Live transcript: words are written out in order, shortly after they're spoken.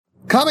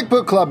Comic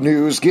Book Club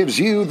News gives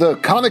you the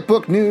comic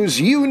book news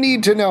you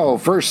need to know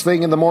first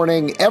thing in the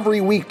morning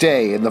every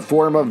weekday in the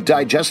form of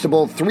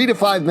digestible 3 to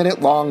 5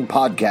 minute long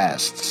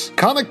podcasts.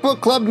 Comic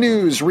Book Club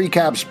News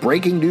recaps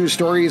breaking news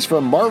stories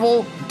from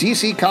Marvel,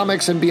 DC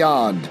Comics, and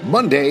beyond,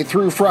 Monday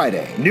through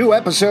Friday. New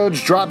episodes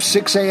drop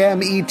 6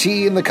 a.m. ET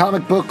in the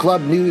Comic Book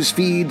Club News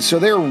feed, so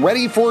they're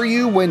ready for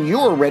you when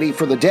you're ready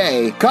for the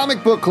day.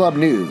 Comic Book Club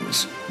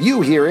News.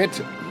 You hear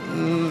it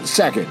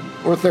second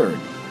or third,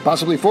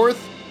 possibly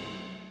fourth.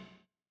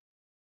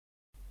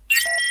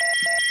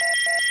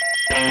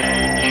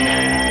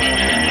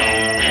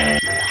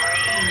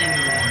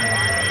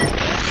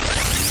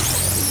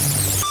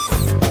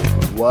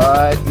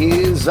 What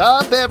is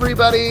up,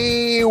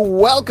 everybody?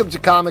 Welcome to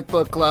Comic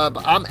Book Club.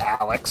 I'm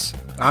Alex.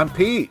 I'm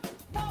Pete.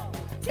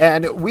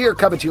 And we are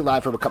coming to you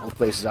live from a couple of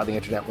places on the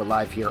internet. We're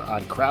live here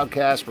on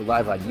Crowdcast. We're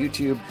live on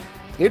YouTube.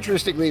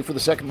 Interestingly, for the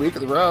second week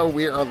in a row,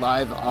 we are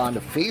live on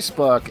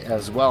Facebook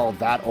as well,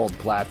 that old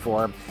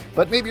platform.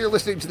 But maybe you're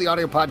listening to the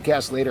audio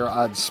podcast later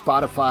on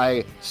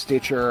Spotify,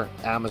 Stitcher,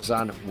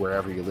 Amazon,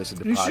 wherever you listen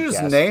to podcasts. You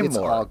should just name it's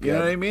more. You know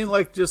what I mean?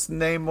 Like, just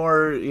name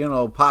more,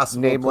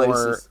 possible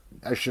places.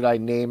 Should I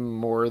name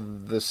more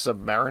The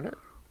Submariner?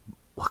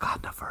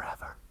 Wakanda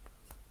Forever.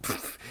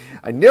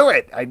 I knew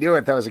it.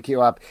 That was a cue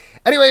up.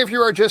 Anyway, if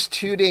you are just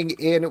tuning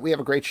in, we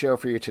have a great show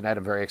for you tonight.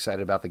 I'm very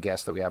excited about the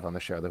guests that we have on the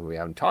show that we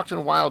haven't talked in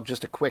a while.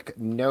 Just a quick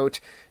note.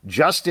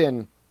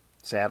 Justin,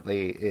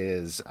 sadly,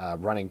 is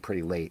running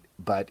pretty late,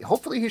 but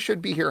hopefully he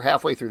should be here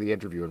halfway through the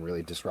interview and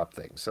really disrupt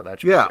things. So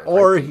that should be good,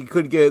 or right? He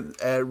could get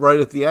right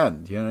at the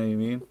end. You know what I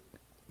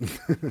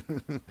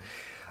mean?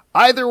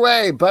 Either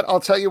way, but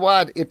I'll tell you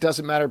what, it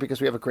doesn't matter because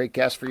we have a great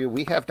guest for you.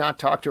 We have not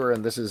talked to her,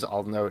 and this is,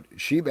 I'll note,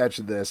 she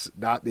mentioned this,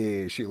 not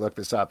me. She looked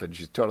this up, and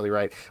she's totally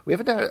right. We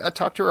haven't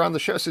talked to her on the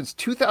show since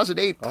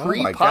 2008,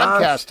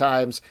 pre-podcast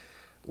times.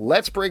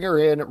 Let's bring her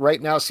in right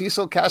now.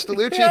 Cecil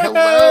Castellucci,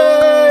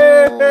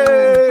 hello!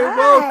 Hey,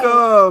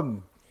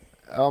 welcome!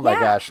 Oh my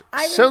gosh,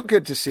 so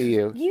good to see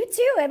you. You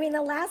too. I mean,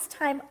 the last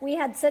time we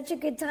had such a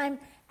good time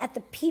at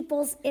the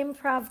People's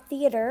Improv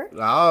Theater in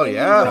New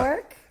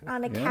York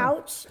on a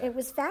couch. It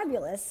was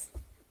fabulous.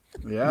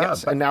 Yeah.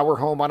 Yes, and now we're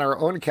home on our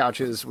own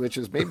couches, which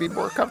is maybe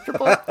more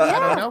comfortable.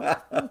 I don't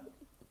know.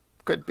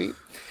 Could be.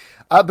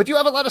 But you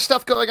have a lot of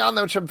stuff going on,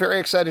 though, which I'm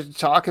very excited to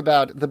talk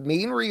about. The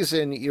main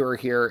reason you're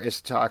here is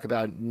to talk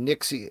about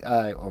Nixie.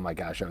 Oh, my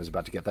gosh, I was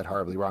about to get that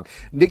horribly wrong.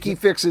 Nikki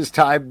Fix's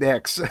Time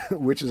Nix,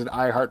 which is an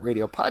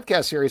iHeartRadio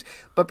podcast series.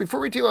 But before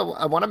we do,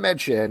 I want to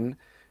mention,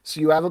 so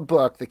you have a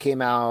book that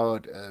came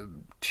out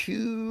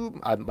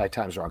my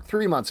time's wrong,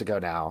 3 months ago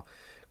now,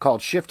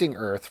 called Shifting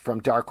Earth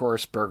from Dark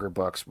Horse Burger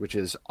Books, which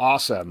is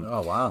awesome.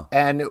 Oh, wow.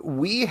 And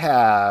we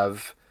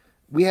have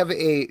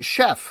a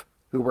chef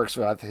who works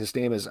with us. His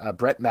name is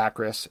Brett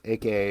Macris,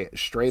 a.k.a.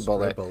 Stray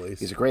Bullet.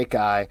 He's a great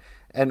guy.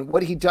 And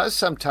what he does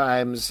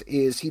sometimes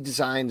is he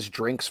designs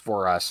drinks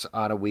for us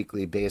on a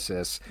weekly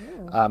basis.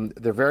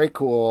 They're very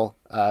cool,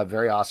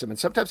 very awesome. And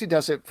sometimes he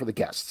does it for the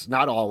guests,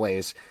 not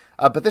always.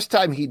 But this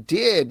time he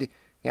did.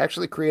 He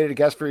actually created a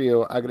guest for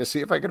you. I'm going to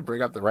see if I can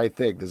bring up the right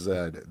thing. This is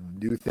a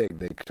new thing.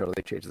 They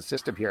totally changed the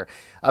system here.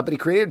 But he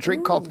created a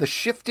drink called the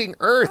Shifting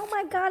Earth. Oh,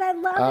 my God. I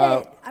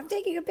love it. I'm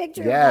taking a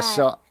picture of that.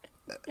 Yeah,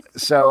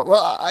 so,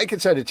 well, I can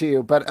send it to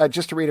you. But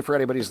just to read it for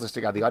anybody who's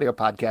listening on the audio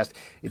podcast,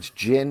 it's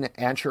gin,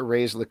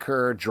 ancho-raised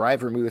liqueur, dry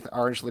vermouth,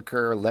 orange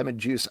liqueur, lemon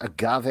juice,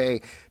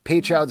 agave,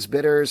 Peychaud's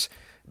bitters,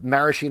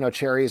 maraschino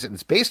cherries, and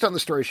it's based on the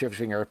story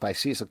Shifting Earth by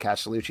Cecil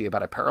Castellucci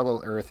about a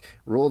parallel Earth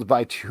ruled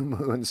by two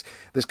moons.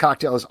 This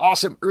cocktail is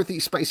awesome, earthy,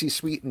 spicy,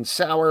 sweet, and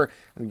sour.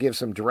 And give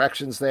some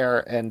directions there,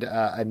 and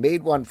I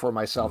made one for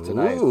myself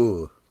tonight.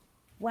 Ooh.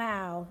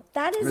 Wow,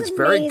 that is amazing.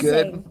 Very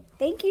good.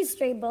 Thank you,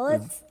 Stray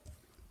Bullets.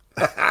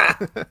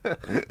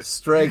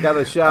 Stray got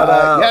a shout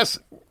out. Yes.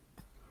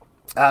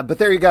 But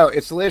there you go.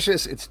 It's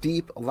delicious. It's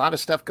deep. A lot of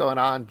stuff going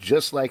on,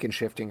 just like in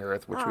Shifting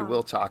Earth, which we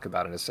will talk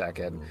about in a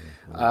second.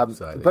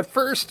 But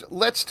first,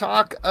 let's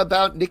talk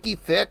about Nikki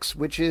Fix,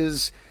 which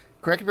is,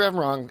 correct me if I'm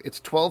wrong,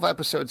 it's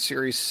 12-episode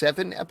series.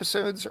 7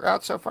 episodes are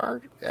out so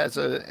far, as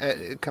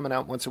coming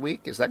out once a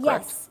week. Is that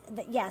correct?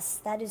 Yes,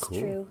 that is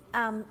true.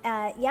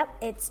 Yep,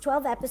 it's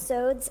 12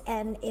 episodes,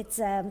 and it's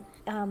a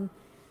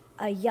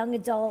young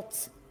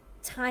adult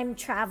time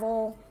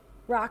travel,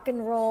 rock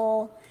and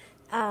roll,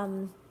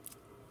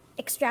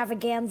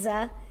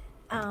 extravaganza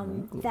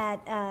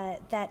that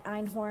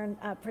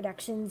Einhorn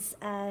Productions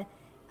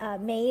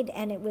made,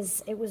 and it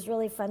was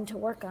really fun to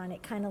work on.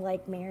 It kind of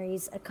like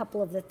marries a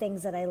couple of the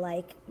things that I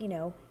like.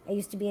 I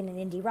used to be in an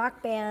indie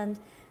rock band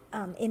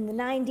in the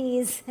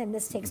 90s, and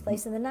this takes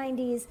place in the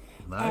 90s.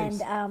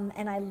 Nice.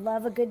 And I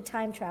love a good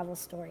time travel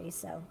story,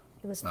 so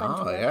it was fun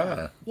to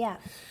work on.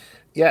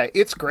 Yeah,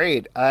 it's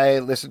great. I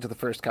listened to the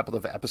first couple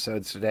of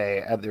episodes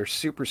today, and they're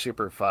super,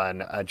 super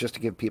fun. Just to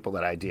give people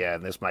an idea,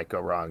 and this might go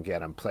wrong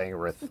again, I'm playing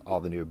with all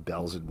the new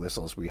bells and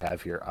whistles we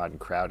have here on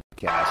Crowdcast.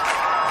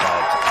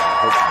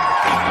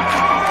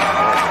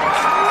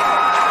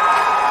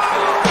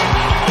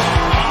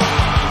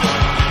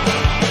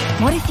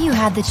 What if you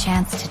had the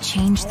chance to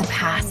change the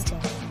past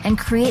and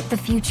create the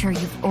future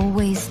you've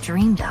always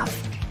dreamed of.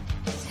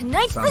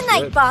 Tonight's Sounds the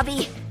night, good.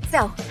 Bobby.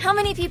 So, how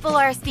many people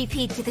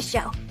RSVP'd to the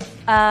show?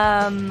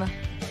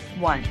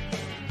 1.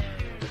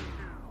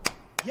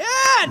 Yeah,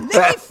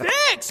 Nikki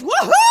Fix!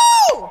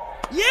 Woohoo!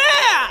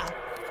 Yeah!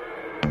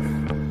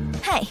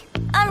 Hey,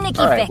 I'm Nikki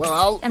All right, Fix,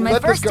 well, and my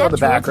let this first go in step the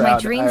towards my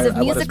background. dreams of I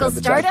wanna musical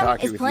spend the time stardom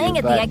talking is with playing you,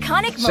 at the but-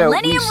 iconic So we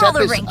Millennium set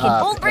Roller this Rink in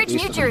up, Old at Bridge,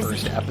 least New for the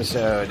first Jersey.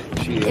 episode.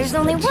 She is There's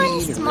only 19 one who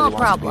really small wants to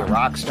be problem. a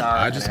rock star,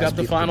 I just and got as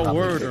the people final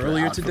probably word figure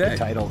earlier out from the today.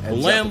 title, The ends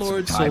up landlord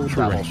with some time sold the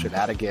travel ring.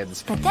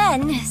 shenanigans. But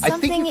then, I think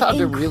something you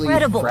found a really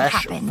incredible fresh,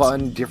 happened.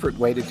 fun, different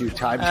way to do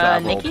time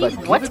travel. Nikki, but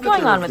what's given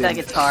going there on have with that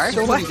been guitar?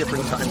 So many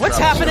different time What's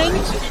travel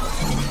happening?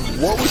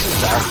 stories, what was it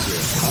about you?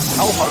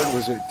 How hard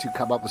was it to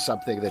come up with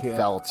something that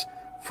felt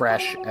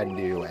fresh and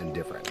new and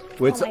different?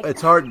 Well,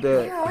 it's hard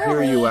to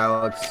hear you,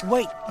 Alex.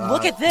 Wait,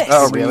 look at this.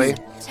 Oh, really?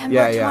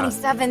 September Yeah.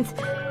 27th,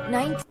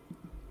 19...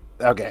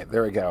 Okay,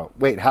 there we go.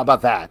 Wait, how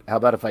about that? How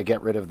about if I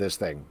get rid of this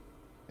thing?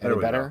 Any There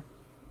we better?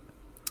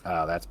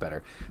 Oh, that's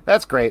better.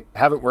 That's great.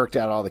 Haven't worked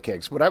out all the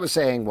kinks. What I was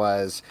saying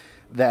was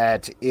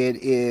that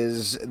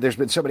there's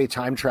been so many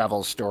time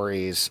travel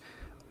stories.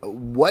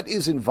 What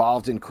is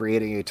involved in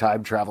creating a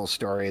time travel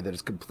story that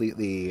is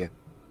completely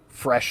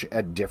fresh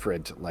and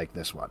different like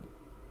this one?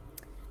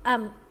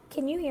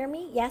 Can you hear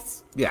me?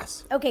 Yes?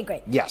 Yes. Okay,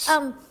 great. Yes.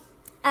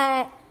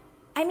 I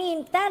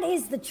mean, that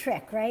is the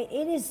trick, right?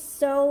 It is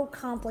so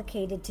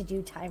complicated to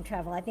do time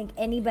travel. I think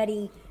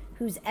anybody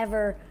who's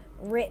ever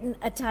written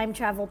a time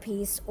travel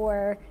piece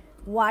or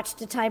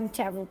watched a time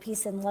travel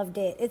piece and loved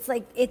it, it's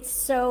like it's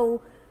so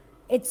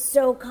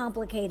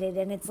complicated,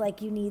 and it's like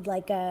you need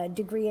like a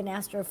degree in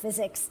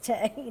astrophysics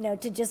to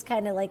to just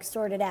kind of like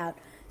sort it out.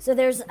 So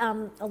there's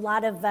a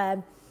lot of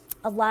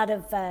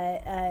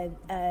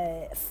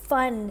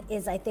fun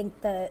is, I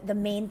think, the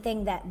main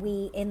thing that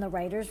we in the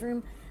writers'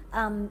 room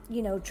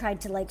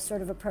tried to like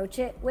sort of approach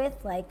it with,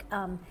 like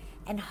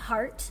and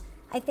heart,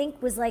 I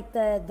think, was like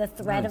the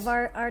thread of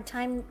our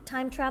time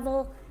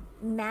travel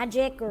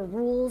magic or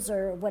rules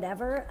or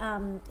whatever,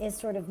 is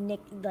sort of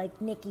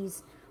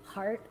Nikki's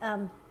heart.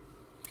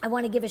 I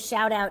want to give a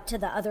shout out to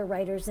the other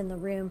writers in the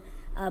room,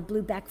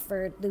 Blue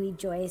Beckford, Louis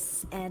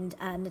Joyce, and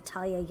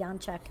Natalia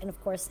Yanchuk, and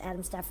of course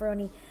Adam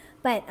Staffaroni.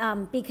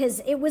 But because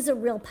it was a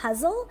real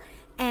puzzle,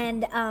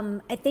 and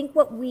I think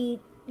what we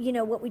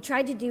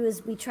tried to do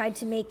is we tried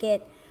to make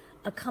it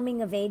a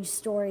coming of age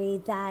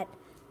story that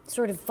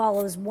sort of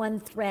follows one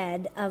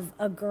thread of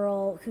a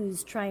girl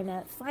who's trying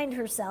to find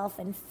herself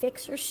and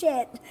fix her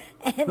shit,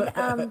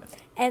 and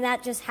and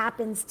that just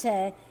happens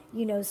to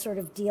sort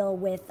of deal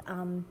with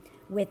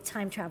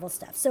time travel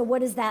stuff. So what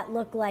does that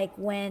look like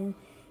when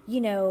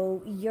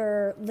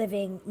you're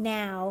living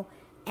now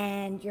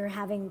and you're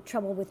having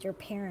trouble with your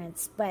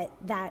parents, but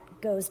that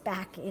goes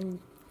back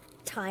in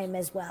time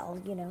as well,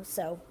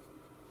 so.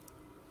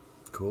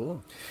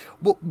 Cool.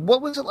 Well,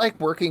 what was it like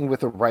working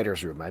with a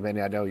writer's room? I mean,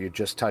 I know you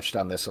just touched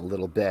on this a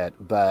little bit,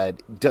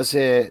 but does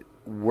it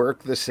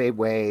work the same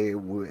way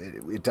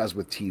it does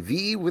with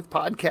TV, with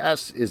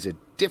podcasts? Is it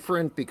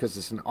different because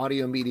it's an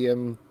audio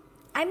medium?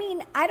 I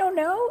mean, I don't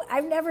know.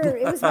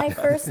 It was my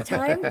first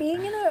time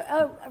being in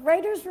a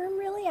writer's room,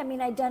 really. I mean,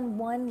 I'd done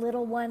one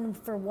little one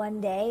for one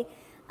day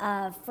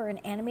for an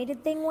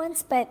animated thing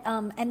once, but,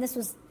 and this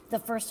was the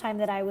first time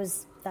that I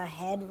was the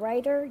head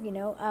writer,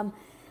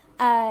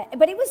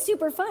 but it was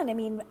super fun. I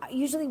mean,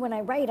 usually when I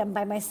write, I'm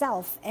by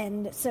myself.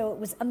 And so it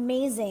was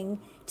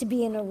amazing to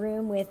be in a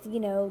room with,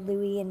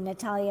 Louis and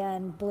Natalia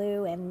and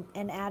Blue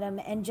and Adam,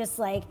 and just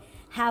like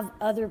have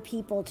other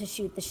people to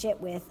shoot the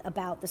shit with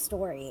about the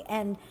story.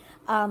 And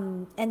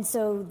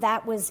so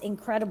that was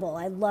incredible.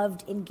 I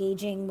loved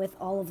engaging with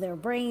all of their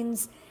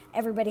brains.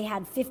 Everybody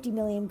had 50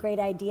 million great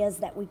ideas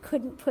that we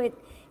couldn't put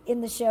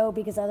in the show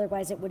because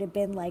otherwise it would have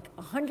been like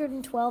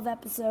 112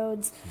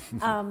 episodes.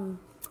 For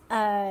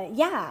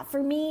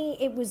me,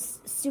 it was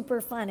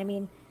super fun. I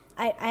mean,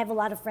 I have a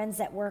lot of friends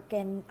that work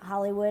in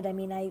Hollywood. I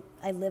mean, I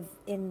live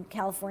in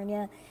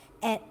California,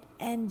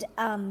 and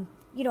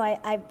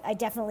I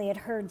definitely had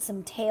heard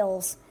some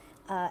tales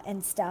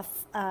and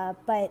stuff.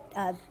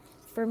 But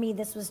for me,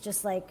 this was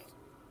just like,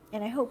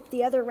 and I hope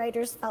the other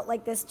writers felt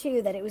like this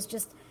too, that it was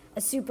just a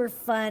super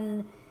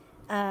fun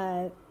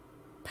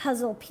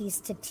puzzle piece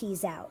to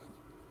tease out.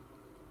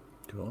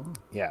 Cool.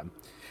 Yeah.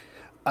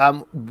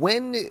 I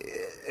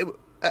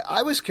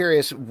was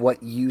curious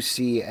what you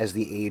see as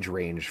the age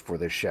range for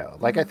this show.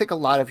 Like, I think a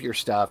lot of your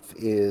stuff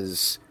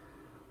is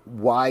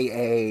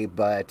YA,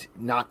 but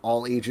not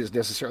all ages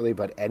necessarily,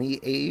 but any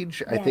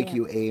age. I think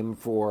you aim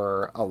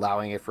for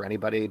allowing it for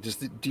anybody.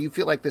 Do you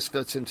feel like this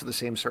fits into the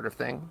same sort of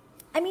thing?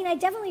 I mean, I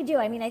definitely do.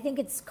 I mean, I think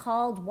it's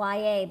called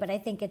YA, but I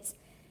think it's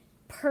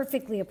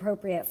perfectly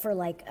appropriate for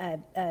like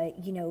an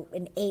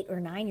 8 or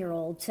 9 year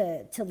old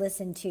to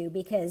listen to,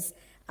 because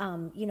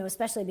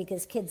especially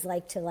because kids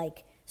like to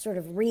like sort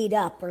of read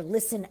up or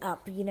listen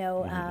up,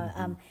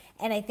 and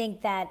I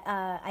think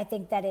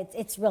that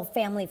it's real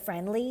family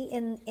friendly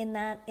in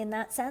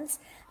that sense.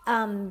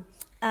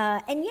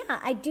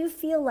 I do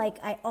feel like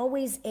I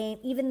always aim,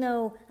 even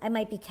though I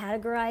might be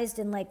categorized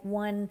in like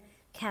one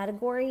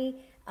category,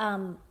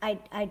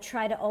 I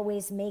try to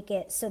always make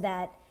it so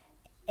that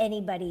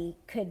anybody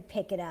could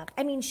pick it up.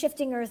 I mean,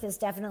 Shifting Earth is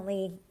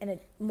definitely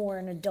more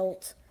an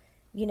adult,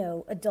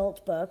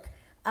 adult book.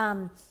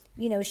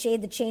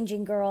 Shade the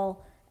Changing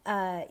Girl,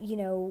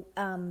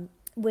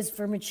 was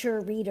for mature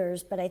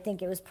readers, but I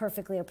think it was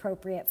perfectly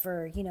appropriate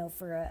for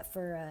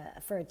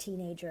a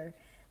teenager.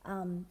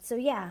 So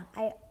yeah,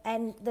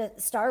 and the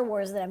Star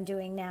Wars that I'm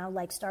doing now,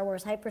 like Star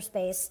Wars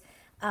Hyperspace,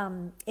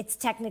 it's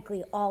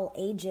technically all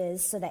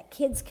ages so that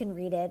kids can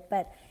read it.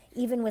 But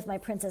even with my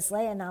Princess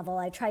Leia novel,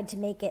 I tried to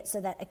make it so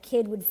that a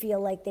kid would feel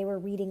like they were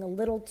reading a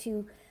little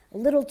too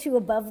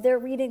above their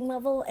reading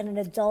level, and an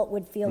adult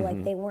would feel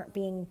like they weren't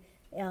being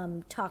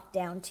talked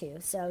down to.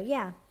 So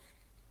yeah.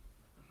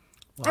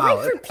 Wow.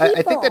 I write for people.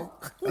 I think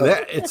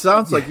that it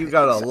sounds like you've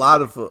got a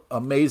lot of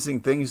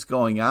amazing things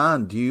going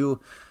on.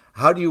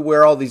 How do you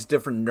wear all these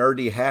different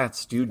nerdy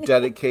hats? Do you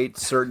dedicate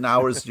certain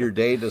hours of your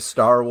day to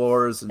Star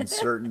Wars and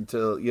certain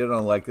to,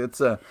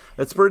 it's a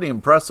pretty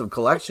impressive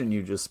collection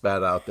you just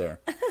spat out there.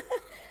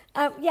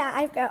 Yeah,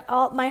 I've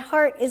got my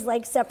heart is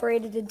like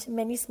separated into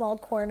many small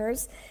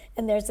corners,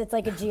 and it's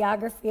like a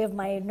geography of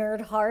my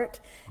nerd heart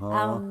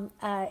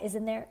is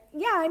in there.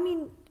 Yeah, I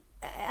mean,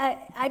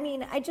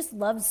 I just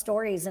love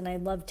stories and I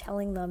love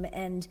telling them,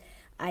 and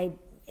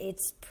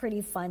it's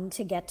pretty fun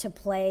to get to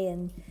play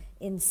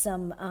in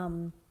some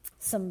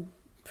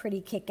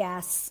pretty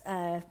kick-ass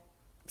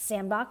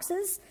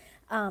sandboxes,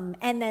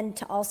 and then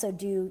to also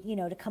do,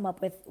 to come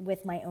up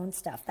with my own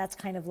stuff. That's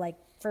kind of like,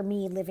 for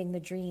me, living the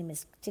dream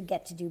is to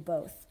get to do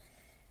both.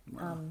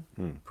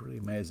 Pretty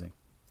amazing.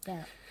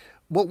 Yeah.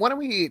 Well, why don't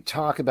we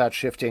talk about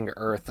Shifting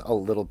Earth a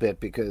little bit,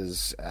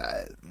 because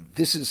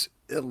this is,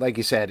 like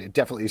you said, it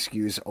definitely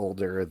skews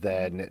older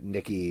than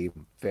Nikki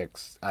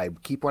Fix. I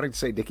keep wanting to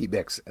say Nikki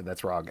Mix, and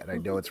that's wrong, and I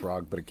know it's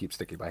wrong, but it keeps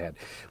sticking in my head.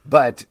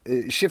 But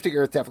Shifting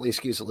Earth definitely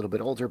skews a little bit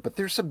older, but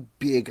there's some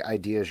big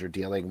ideas you're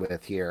dealing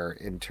with here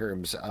in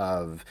terms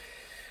of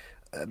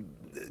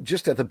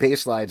just at the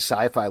baseline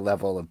sci-fi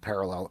level of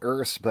parallel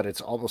Earths, but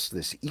it's almost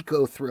this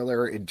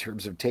eco-thriller in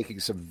terms of taking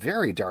some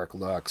very dark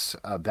looks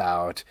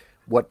about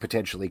what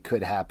potentially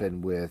could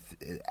happen with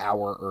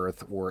our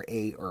Earth or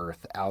a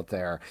Earth out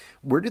there.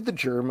 Where did the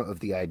germ of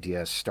the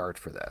idea start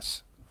for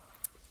this?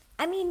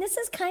 I mean, this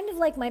is kind of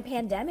like my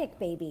pandemic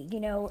baby.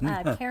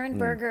 Karen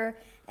Berger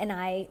and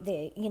I,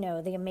 the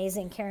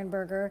amazing Karen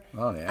Berger.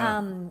 Oh,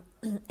 yeah.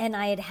 And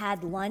I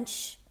had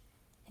lunch,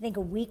 I think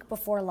a week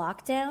before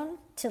lockdown,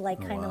 to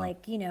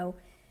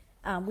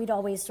we'd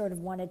always sort of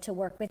wanted to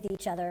work with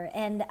each other.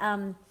 And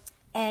then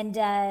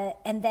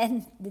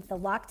the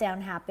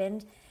lockdown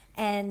happened,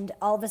 and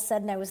all of a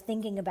sudden I was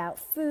thinking about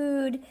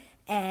food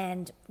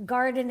and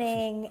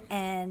gardening,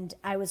 and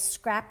I was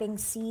scrapping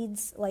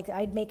seeds. Like,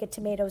 I'd make a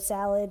tomato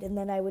salad, and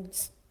then I would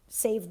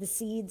save the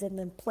seeds and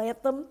then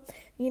plant them,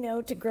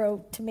 to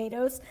grow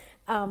tomatoes.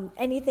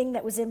 Anything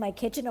that was in my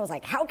kitchen, I was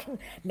like, how can,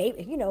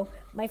 maybe,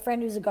 my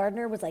friend who's a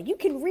gardener was like, you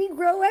can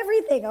regrow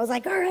everything. I was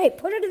like, all right,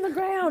 put it in the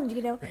ground,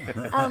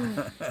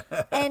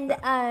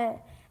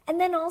 And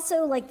then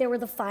also, like, there were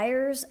the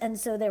fires, and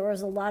so there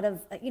was a lot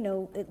of,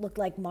 it looked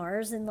like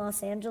Mars in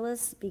Los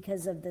Angeles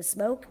because of the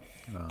smoke.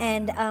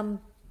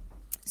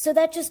 So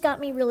that just got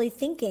me really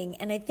thinking.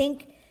 And I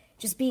think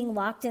just being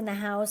locked in the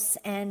house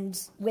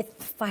and with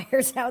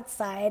fires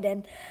outside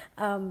and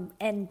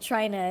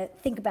trying to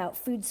think about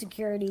food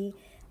security,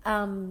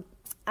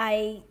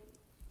 I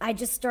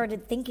just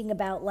started thinking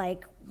about,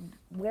 like,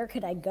 where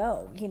could I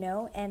go,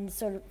 and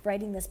sort of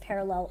writing this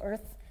parallel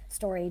Earth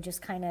story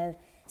just kind of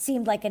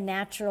seemed like a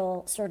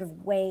natural sort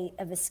of way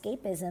of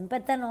escapism.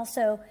 But then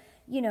also,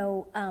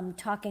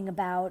 talking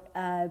about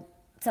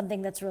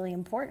something that's really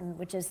important,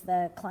 which is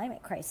the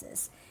climate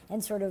crisis,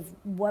 and sort of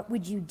what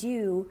would you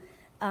do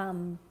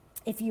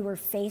if you were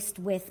faced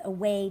with a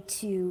way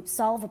to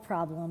solve a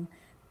problem,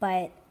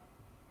 but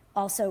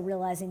also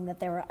realizing that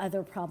there are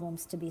other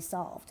problems to be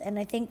solved. And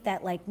I think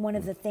that, like, one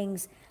of the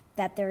things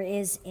that there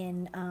is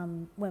in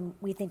when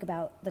we think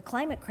about the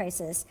climate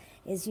crisis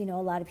is, a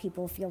lot of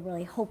people feel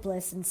really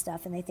hopeless and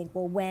stuff, and they think,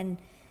 well, when,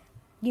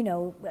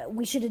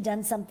 we should have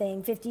done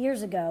something 50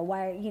 years ago.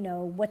 Why,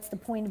 what's the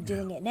point of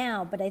doing it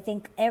now? But I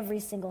think every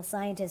single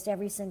scientist,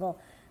 every single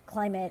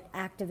climate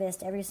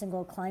activist, every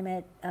single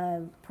climate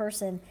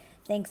person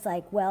thinks,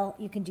 like, well,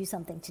 you can do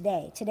something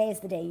today. Today is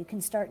the day you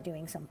can start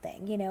doing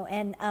something,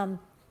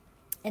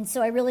 and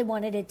so I really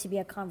wanted it to be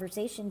a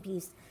conversation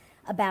piece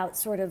about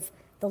sort of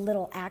the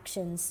little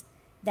actions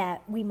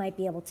that we might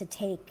be able to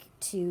take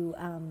to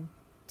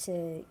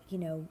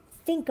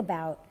think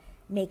about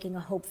making a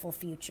hopeful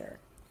future.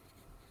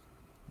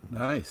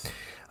 Nice.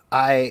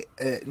 I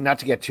not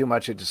to get too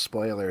much into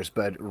spoilers,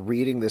 but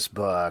reading this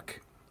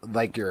book,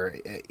 like you're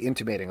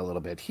intimating a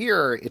little bit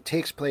here, it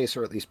takes place,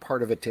 or at least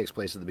part of it takes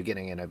place at the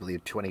beginning in, I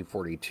believe,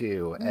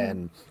 2042,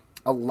 and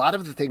a lot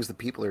of the things that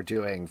people are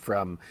doing,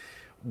 from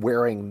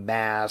wearing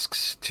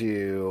masks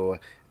to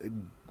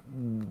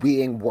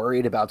being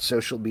worried about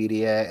social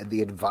media and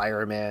the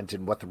environment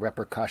and what the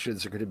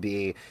repercussions are going to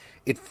be,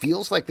 it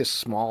feels like this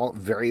small,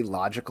 very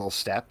logical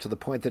step, to the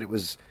point that it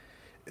was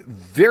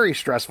very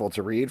stressful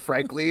to read,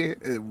 frankly,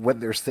 when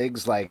there's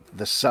things like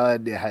the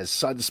sun has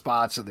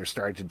sunspots and they're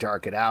starting to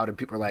darken out, and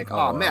people are like,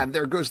 oh man,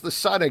 there goes the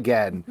sun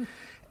again.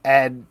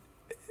 And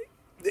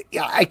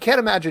yeah, I can't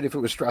imagine if it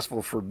was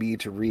stressful for me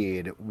to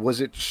read.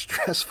 Was it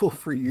stressful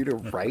for you to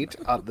write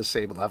on the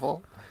same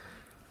level?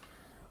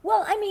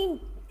 Well, I mean,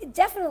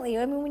 definitely.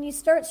 I mean, when you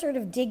start sort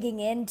of digging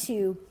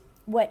into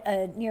what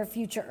a near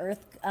future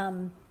Earth,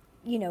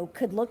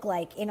 could look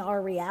like in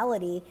our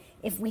reality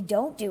if we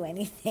don't do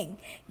anything,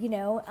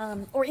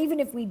 or even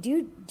if we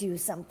do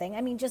something.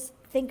 I mean, just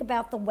think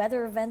about the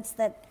weather events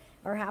that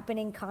are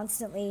happening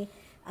constantly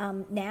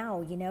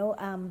now,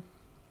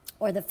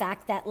 or the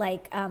fact that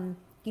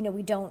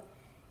we don't,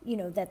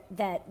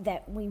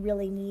 that we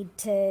really need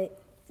to,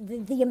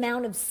 the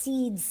amount of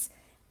seeds,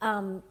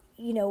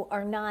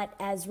 are not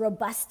as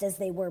robust as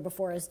they were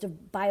before, as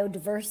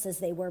biodiverse as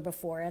they were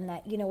before, and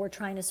that, we're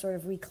trying to sort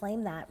of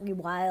reclaim that,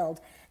 rewild,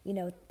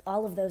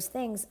 all of those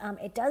things.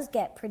 It does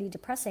get pretty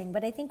depressing,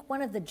 but I think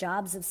one of the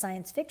jobs of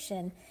science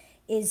fiction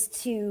is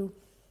to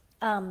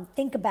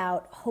think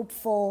about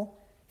hopeful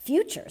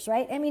futures,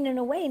 right? I mean, in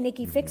a way,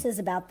 Nikki Fix is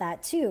about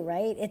that too,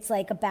 right? It's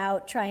like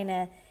about trying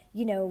to,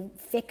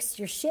 fix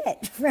your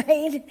shit,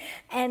 right?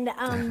 And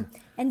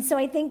so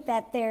I think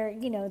that they're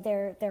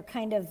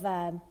kind of,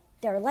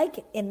 they're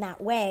alike in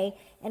that way.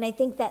 And I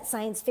think that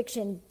science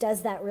fiction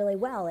does that really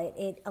well.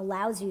 It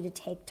allows you to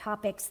take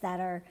topics that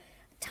are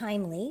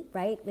timely,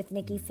 right? With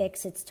Nikki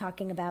Fix, it's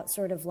talking about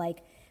sort of like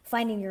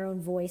finding your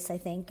own voice, I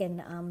think,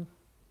 and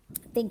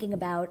thinking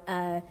about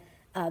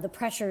the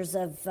pressures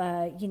of,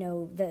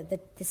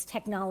 this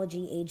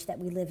technology age that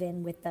we live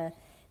in with the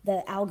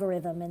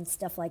algorithm and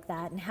stuff like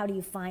that, and how do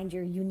you find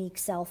your unique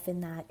self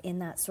in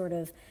that sort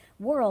of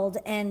world.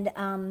 And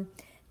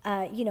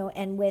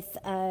and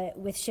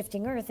with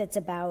Shifting Earth, it's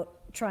about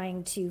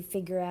trying to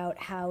figure out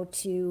how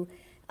to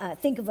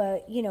think of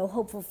a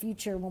hopeful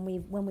future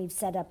when we've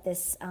set up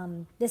this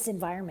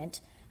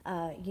environment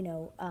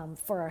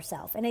for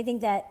ourselves. And I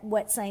think that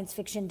what science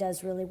fiction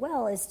does really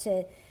well is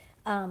to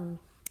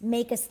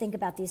make us think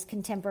about these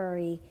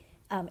contemporary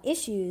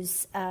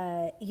issues,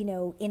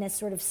 in a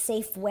sort of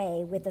safe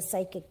way with a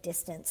psychic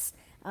distance,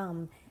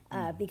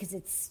 because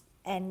it's.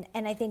 And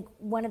I think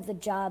one of the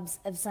jobs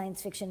of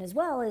science fiction as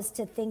well is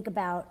to think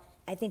about,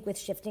 I think with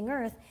Shifting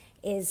Earth,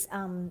 is,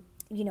 I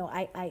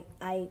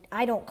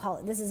don't call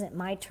it, this isn't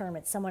my term,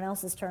 it's someone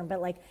else's term,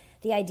 but like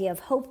the idea of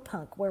hope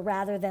punk, where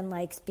rather than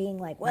like being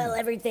like, well,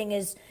 everything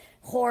is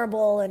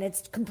horrible and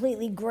it's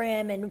completely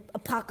grim and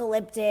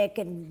apocalyptic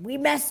and we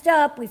messed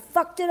up, we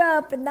fucked it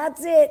up and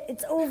that's it,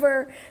 it's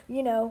over,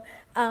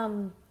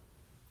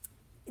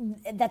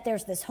 that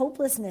there's this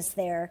hopelessness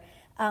there.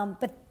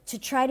 But to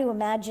try to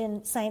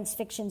imagine science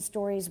fiction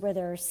stories where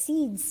there are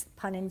seeds,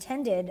 pun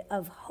intended,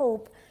 of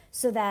hope,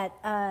 so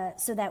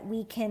that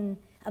we can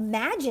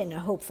imagine a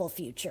hopeful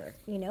future,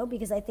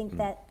 because I think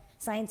that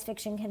science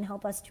fiction can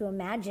help us to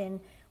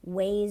imagine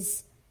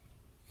ways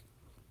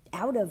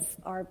out of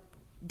our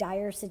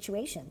dire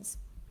situations.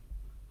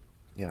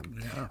 Yeah.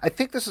 I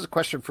think this is a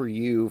question for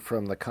you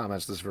from the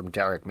comments. This is from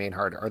Derek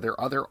Mainhard. Are there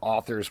other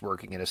authors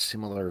working in a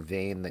similar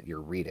vein that you're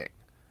reading?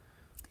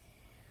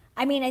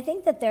 I mean, I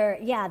think that there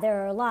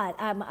are a lot.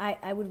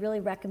 I would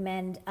really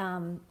recommend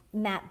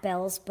Matt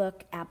Bell's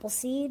book,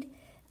 Appleseed.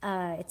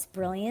 It's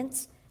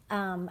brilliant.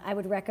 I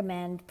would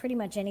recommend pretty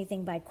much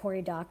anything by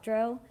Cory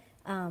Doctorow.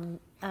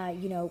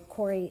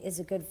 Cory is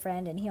a good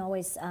friend, and he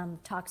always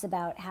talks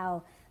about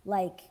how,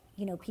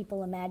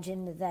 people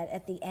imagine that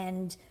at the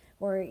end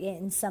or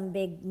in some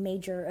big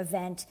major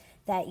event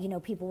that,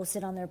 people will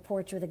sit on their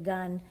porch with a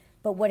gun.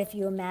 But what if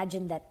you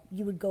imagine that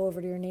you would go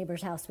over to your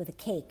neighbor's house with a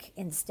cake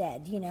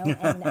instead,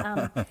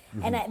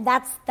 And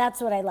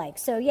that's what I like.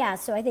 So yeah,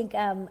 so I think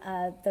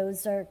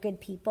those are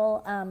good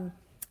people.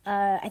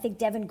 I think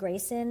Devin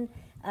Grayson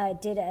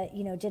did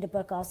a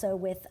book also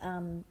with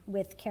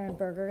Karen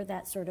Berger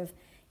that sort of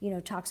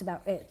talks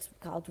about, it's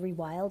called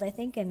Rewild, I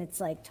think, and it's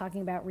like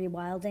talking about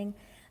rewilding.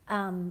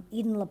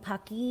 Eden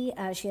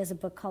Lepucki, she has a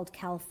book called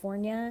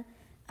California.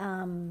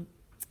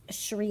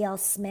 Shariel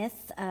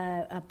Smith,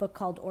 a book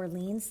called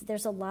Orleans.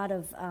 There's a lot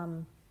of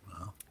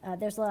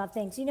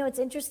things. It's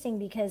interesting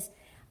because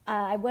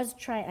I'm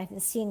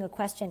seeing a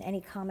question,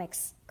 any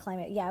comics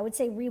climate. Yeah, I would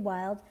say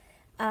Rewild.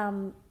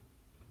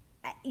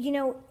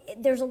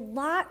 There's a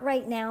lot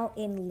right now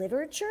in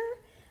literature,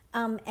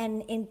 and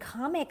in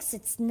comics,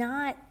 there's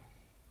not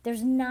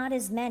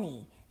as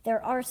many.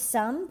 There are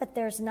some, but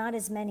there's not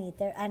as many.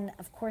 And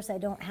of course, I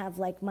don't have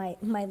like my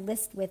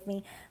list with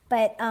me.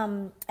 But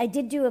I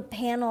did do a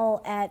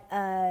panel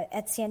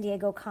at San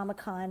Diego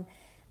Comic-Con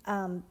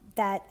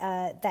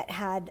that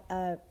had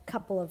a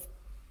couple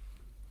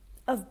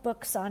of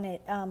books on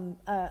it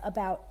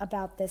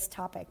about this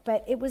topic.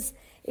 But it was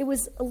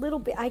a little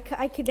bit. I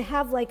could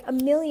have like a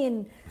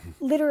million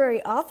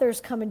literary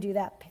authors come and do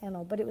that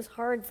panel, but it was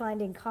hard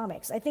finding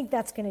comics. I think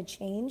that's going to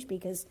change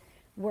because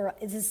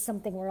this is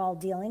something we're all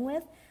dealing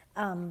with.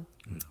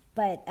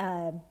 But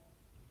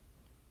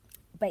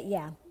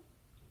yeah,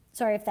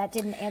 sorry if that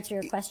didn't answer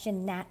your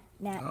question, Nat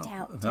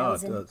Townsend. No,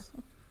 it does.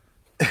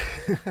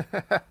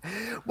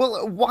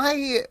 Well,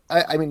 why?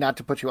 I mean, not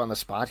to put you on the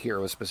spot here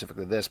with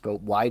specifically this,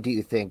 but why do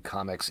you think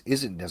comics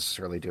isn't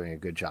necessarily doing a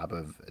good job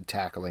of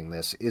tackling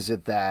this? Is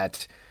it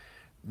that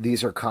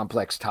these are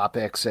complex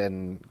topics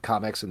and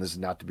comics, and this is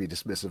not to be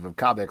dismissive of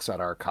comics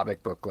on our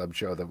comic book club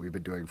show that we've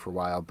been doing for a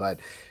while, but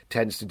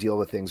tends to deal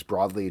with things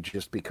broadly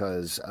just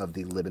because of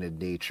the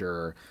limited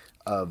nature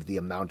of the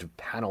amount of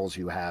panels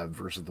you have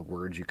versus the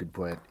words you could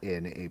put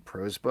in a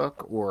prose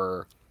book?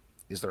 Or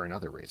is there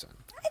another reason?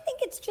 I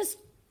think it's just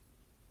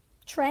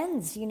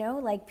trends,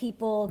 like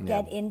people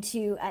get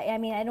into, I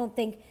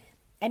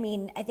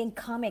mean, I think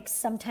comics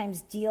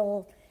sometimes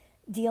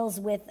deals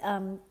with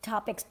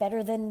topics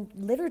better than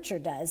literature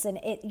does. And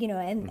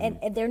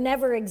and they're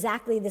never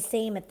exactly the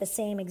same at the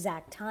same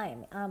exact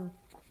time.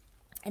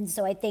 And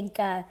so I think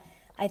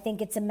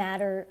it's a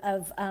matter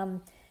of, I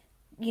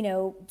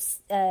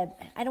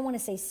don't want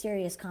to say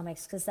serious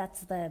comics because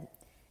that's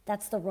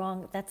the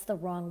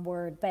wrong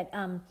word, but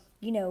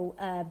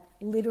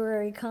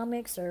literary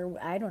comics, or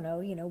I don't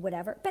know,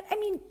 whatever. But I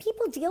mean,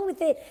 people deal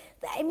with it.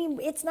 I mean,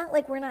 it's not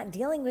like we're not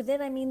dealing with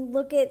it. I mean,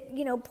 look at,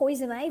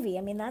 Poison Ivy.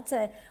 I mean,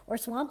 or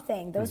Swamp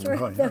Thing. Those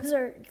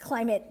are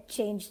climate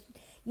change,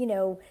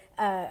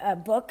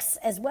 books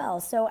as well.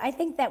 So I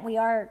think that we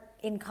are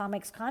in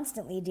comics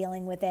constantly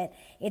dealing with it.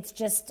 It's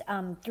just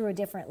through a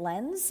different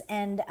lens.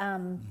 And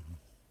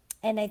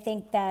I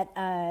think that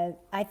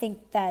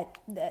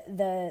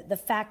the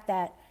fact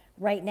that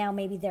right now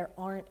maybe there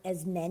aren't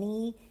as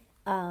many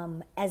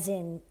as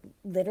in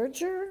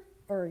literature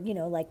or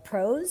like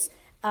prose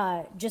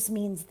just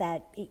means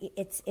that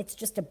it's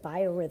just a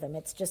biorhythm.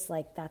 It's just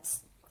like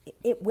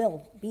it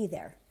will be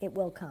there. It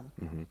will come.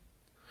 Mm-hmm.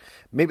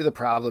 Maybe the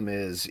problem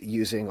is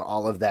using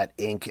all of that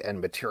ink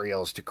and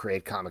materials to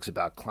create comics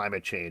about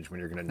climate change when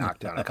you're going to knock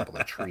down a couple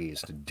of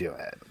trees to do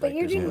it. But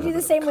you do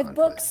the same with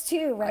books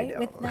too, right?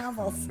 With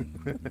novels.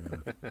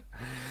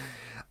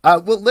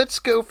 Well, let's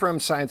go from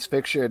science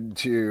fiction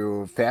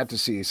to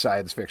fantasy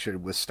science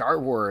fiction with Star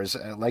Wars.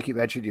 Like you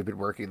mentioned, you've been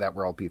working that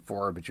world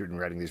before, but you've been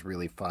writing these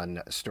really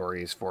fun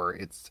stories for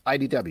it's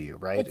IDW,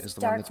 right? It's is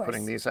the Dark one that's Horse.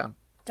 Putting these out?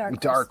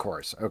 Dark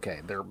Horse.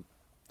 Okay,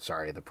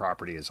 sorry, the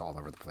property is all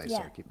over the place, so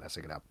I keep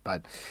messing it up.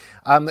 But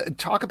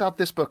talk about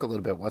this book a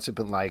little bit. What's it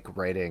been like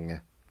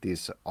writing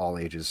these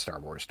all-ages Star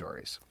Wars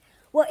stories?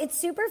 Well, it's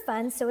super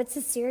fun. So it's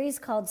a series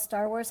called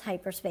Star Wars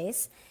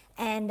Hyperspace,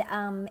 and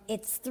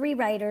it's 3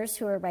 writers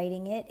who are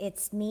writing it.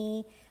 It's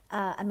me,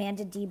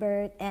 Amanda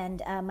Diebert,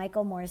 and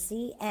Michael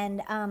Morrissey,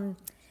 and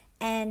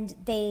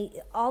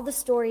all the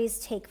stories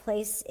take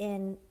place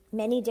in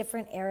many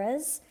different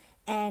eras,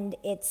 and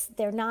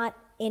they're not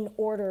in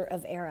order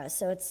of era.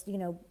 So it's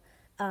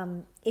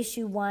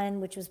issue 1,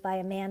 which was by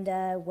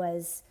Amanda,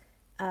 was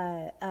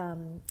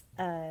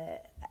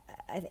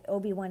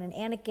Obi-Wan and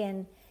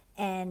Anakin,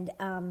 and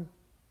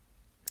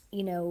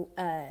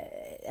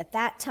at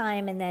that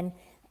time, and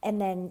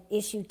then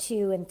issue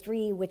 2 and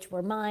 3, which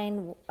were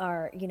mine,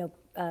 are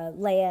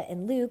Leia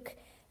and Luke,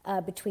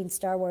 between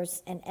Star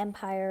Wars and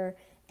Empire,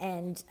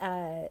 and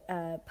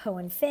Poe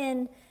and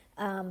Finn,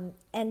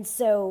 and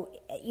so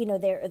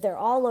they're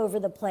all over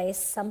the place.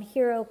 Some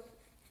hero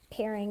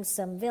pairings,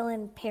 some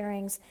villain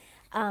pairings,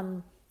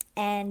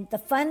 and the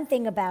fun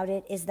thing about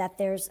it is that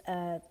there's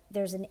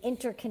an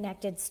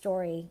interconnected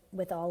story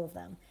with all of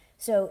them.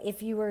 So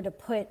if you were to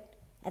put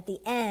at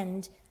the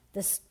end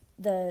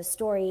the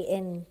story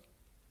in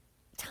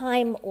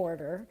time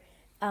order,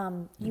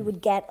 you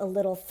would get a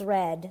little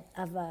thread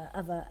of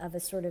a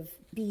sort of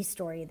B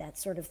story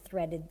that's sort of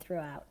threaded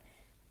throughout.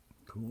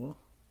 Cool.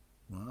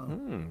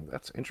 Wow.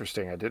 That's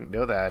interesting. I didn't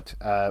know that.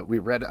 We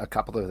read a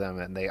couple of them,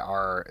 and they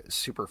are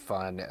super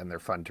fun, and they're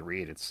fun to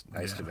read. It's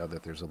nice to know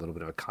that there's a little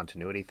bit of a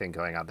continuity thing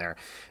going on there.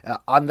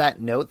 On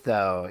that note,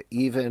 though,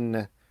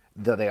 even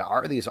though they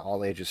are these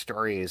all-ages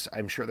stories,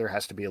 I'm sure there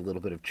has to be a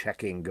little bit of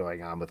checking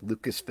going on with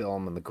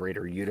Lucasfilm and the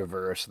greater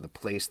universe and the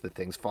place that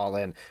things fall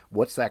in.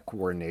 What's that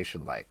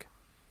coordination like?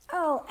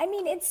 Oh, I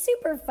mean, it's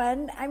super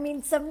fun. I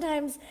mean,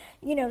 sometimes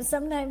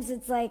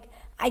it's like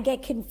I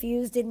get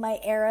confused in my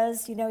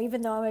eras,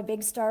 even though I'm a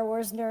big Star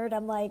Wars nerd.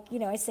 I'm like,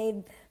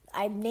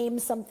 I name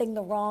something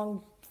the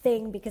wrong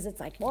thing because it's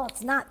like, well,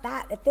 it's not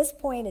that at this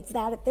point, it's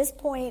that at this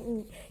point,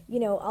 and,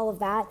 all of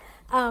that.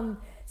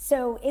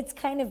 So it's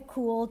kind of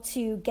cool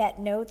to get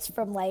notes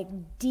from like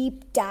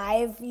deep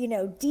dive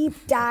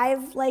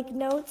like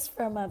notes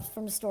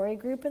from Story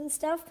Group and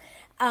stuff.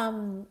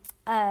 And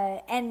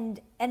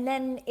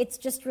then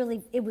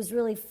it was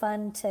really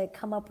fun to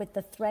come up with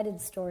the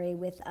threaded story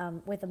with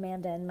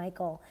Amanda and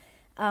Michael.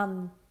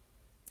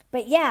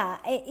 But yeah,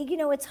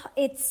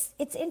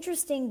 it's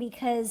interesting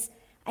because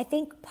I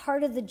think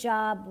part of the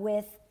job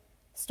with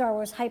Star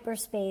Wars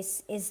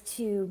Hyperspace is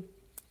to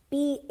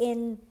be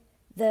in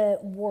the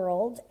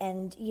world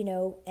and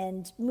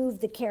move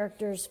the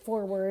characters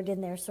forward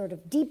and they're sort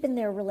of deepen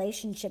their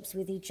relationships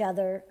with each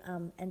other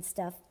and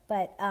stuff.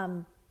 But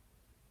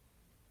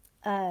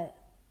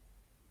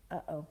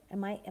uh-oh,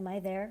 am I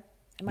there?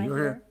 Am I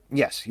here?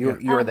 Yes,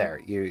 you're there.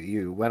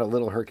 You went a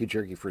little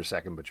herky-jerky for a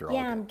second, but you're all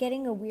good. Yeah, I'm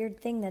getting a weird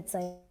thing that's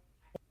like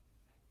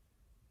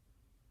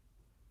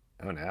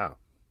Oh no.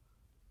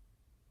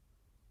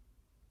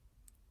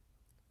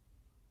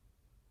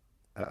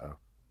 Uh-oh.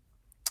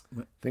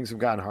 Things have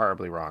gone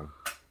horribly wrong.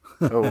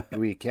 Oh,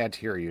 we can't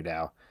hear you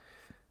now.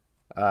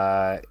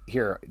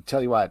 Here,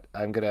 tell you what,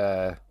 I'm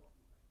gonna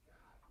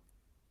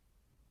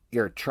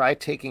here, try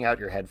taking out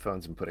your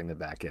headphones and putting them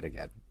back in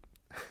again.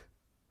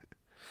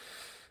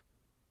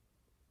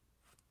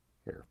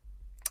 Here.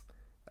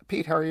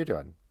 Pete, how are you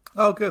doing?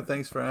 Oh, good.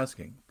 Thanks for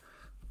asking.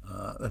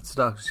 That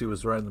stuff. She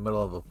was right in the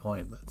middle of a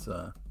point. That's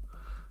a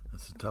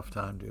tough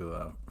time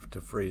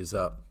to freeze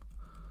up.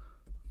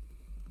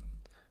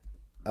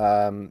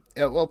 Yeah,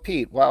 well,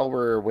 Pete, while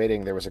we're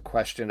waiting, there was a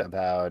question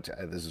about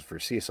this is for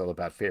Cecil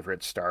about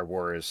favorite Star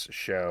Wars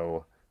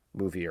show,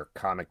 movie, or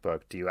comic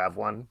book. Do you have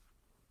one?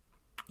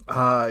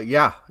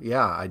 Yeah,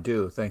 I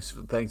do. Thanks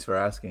for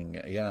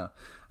asking. Yeah,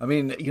 I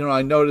mean,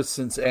 I noticed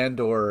since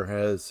Andor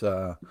has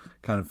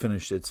kind of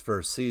finished its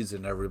first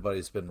season,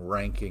 everybody's been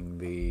ranking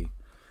the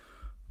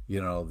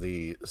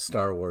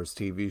Star Wars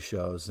TV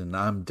shows, and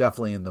I'm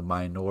definitely in the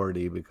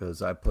minority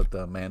because I put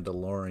the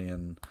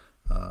Mandalorian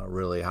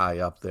really high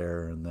up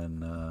there, and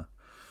then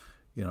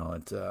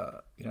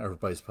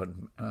everybody's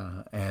putting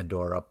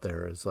Andor up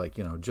there as like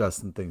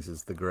Justin thinks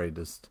it's the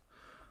greatest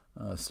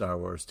Star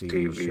Wars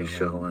TV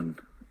show, and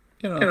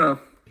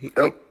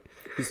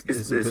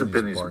his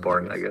opinion's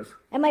important, I guess.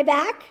 Am I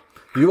back?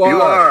 You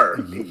are.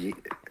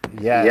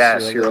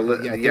 Yes,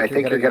 I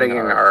think you're getting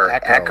our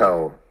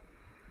echo.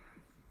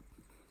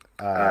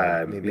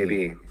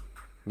 Maybe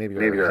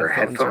your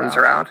headphones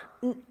are out.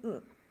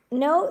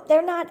 No,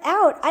 they're not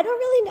out. I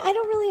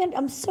don't really.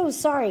 I'm so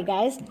sorry,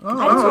 guys. I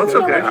Oh, don't it's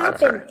really okay. know what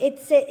That's all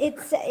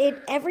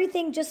happened.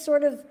 Everything just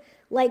sort of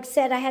like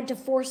said I had to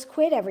force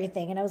quit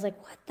everything, and I was like,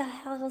 what the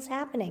hell is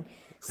happening?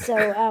 So,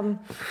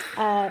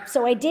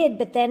 so I did,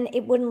 but then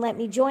it wouldn't let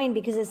me join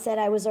because it said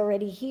I was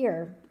already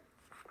here.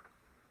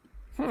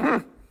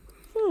 Anyway,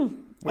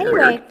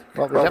 Well,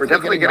 we're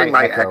definitely getting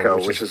my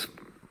echo, which is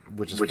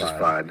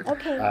fun.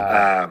 okay.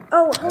 Hold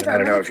on. don't know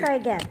Let me if you- try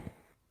again.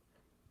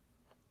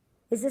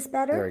 Is this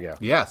better? There we go.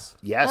 Yes.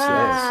 Yes,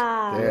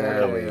 Ah. it is.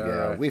 There we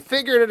go. We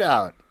figured it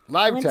out.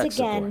 Live Once tech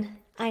again, support.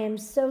 I am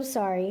so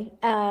sorry,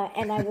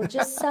 and I will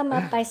just sum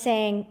up by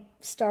saying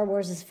Star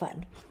Wars is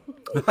fun.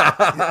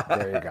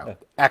 There you go.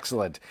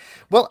 Excellent.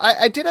 Well,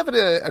 I did have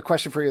a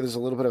question for you. There's a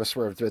little bit of a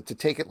swerve to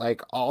take it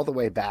like all the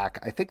way back.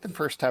 I think the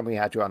first time we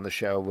had you on the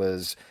show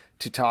was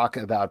to talk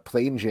about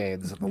Plain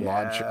Jane's, the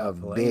launch of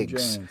Plain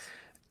Biggs.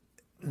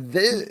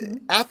 Jane's.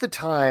 At the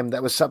time,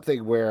 that was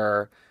something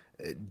where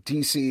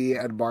DC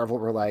and Marvel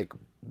were like,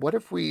 what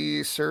if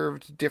we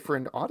served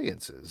different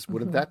audiences?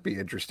 Wouldn't that be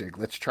interesting?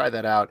 Let's try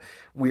that out.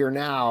 We are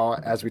now,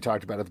 as we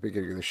talked about at the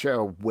beginning of the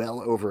show,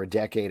 well over a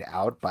decade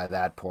out by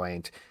that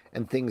point,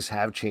 and things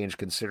have changed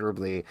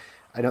considerably.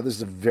 I know this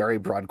is a very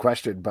broad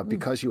question, but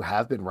because you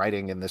have been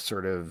writing in this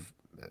sort of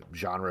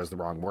genre is the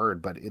wrong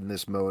word, but in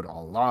this mode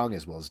all along,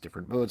 as well as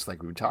different modes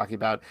like we were talking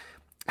about,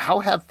 how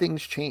have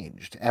things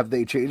changed? Have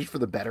they changed for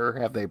the better?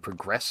 Have they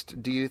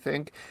progressed, do you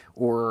think?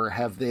 Or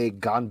have they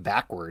gone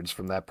backwards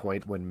from that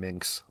point when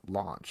Minx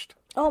launched?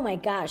 Oh my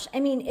gosh. I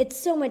mean, it's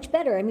so much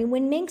better. I mean,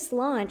 when Minx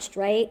launched,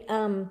 right?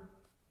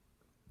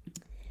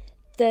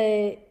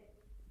 We're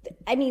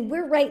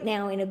right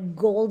now in a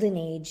golden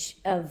age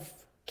of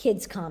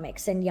kids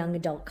comics and young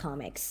adult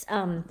comics.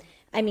 And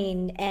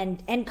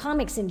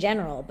comics in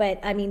general, but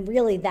I mean,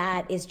 really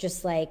that is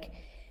just like,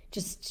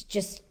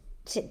 just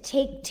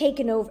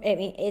taken over. I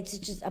mean, it's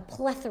just a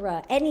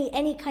plethora.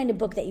 Any kind of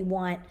book that you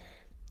want,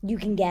 you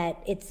can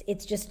get.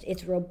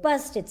 It's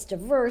robust. It's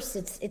diverse.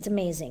 It's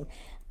amazing.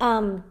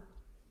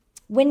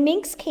 When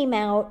Minx came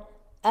out,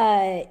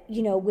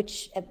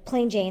 which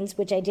Plain Jane's,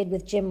 which I did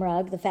with Jim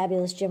Rugg, the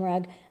fabulous Jim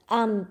Rugg.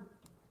 Barnes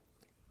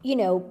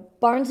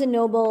and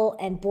Noble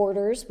and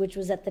Borders, which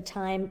was at the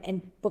time,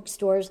 and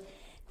bookstores,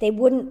 they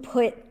wouldn't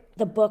put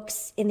the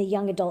books in the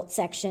young adult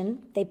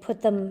section. They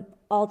put them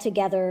all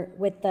together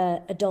with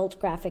the adult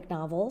graphic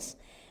novels.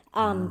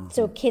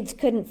 So kids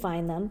couldn't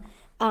find them.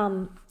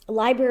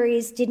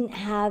 Libraries didn't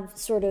have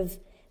sort of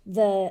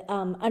the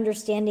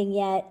understanding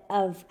yet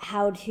of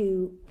how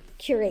to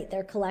curate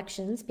their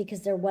collections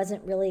because there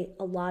wasn't really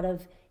a lot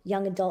of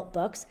young adult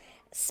books.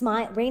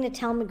 Raina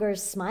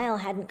Telgemeire's Smile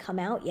hadn't come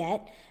out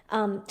yet.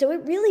 So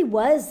it really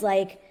was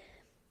like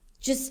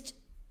just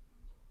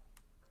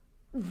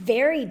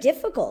very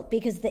difficult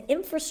because the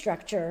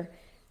infrastructure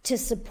to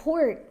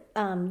support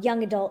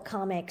young adult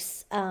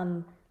comics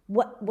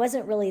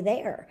wasn't really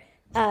there.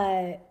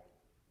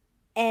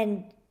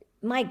 And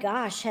my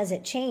gosh, has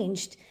it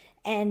changed?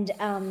 And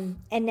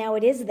now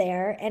it is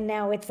there, and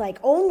now it's like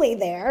only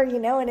there,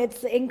 and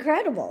it's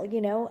incredible,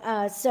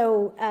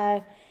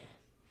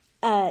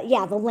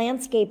 the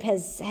landscape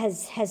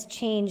has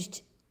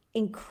changed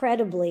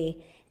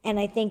incredibly, and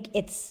I think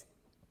it's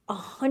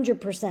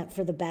 100%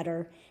 for the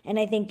better, and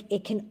I think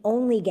it can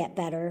only get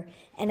better,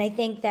 and I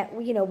think that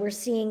we're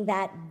seeing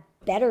that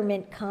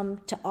betterment come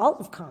to all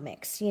of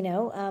comics,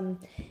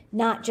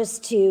 not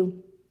just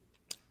to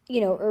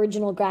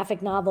original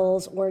graphic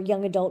novels or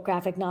young adult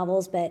graphic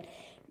novels, but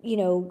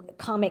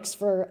comics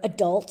for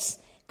adults,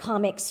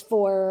 comics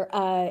for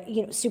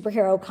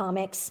superhero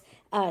comics,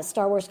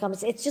 Star Wars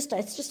comics. It's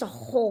just a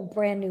whole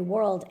brand new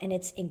world, and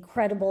it's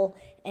incredible,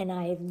 and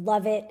I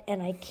love it,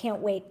 and I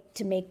can't wait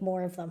to make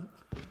more of them.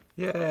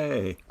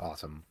 Yay!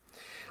 Awesome.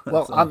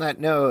 Well, on that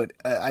note,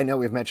 I know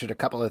we've mentioned a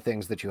couple of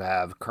things that you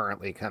have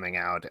currently coming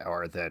out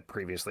or that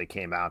previously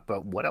came out,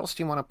 but what else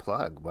do you want to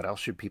plug? What else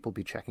should people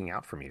be checking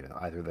out from you,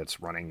 either that's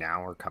running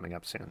now or coming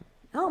up soon?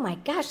 Oh my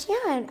gosh,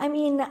 yeah. I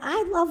mean,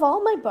 I love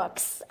all my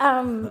books.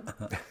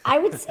 I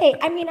would say,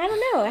 I mean, I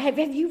don't know. Have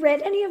you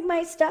read any of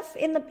my stuff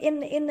in the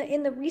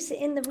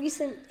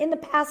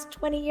past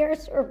 20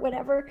 years or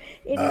whatever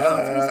it is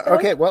since we spoke?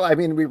 Okay, well, I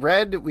mean, we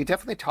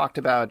definitely talked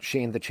about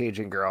Shane the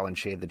Changing Girl and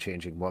Shane the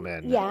Changing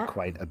Woman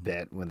quite a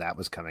bit when that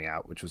was coming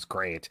out, which was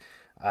great.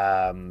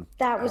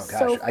 That was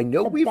so I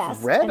know we've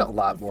read a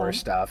lot more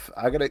stuff.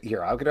 I'm gonna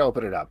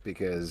open it up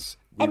because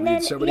we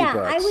read so many books.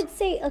 I would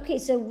say, okay,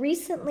 so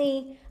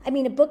recently, I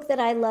mean, a book that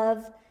I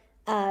love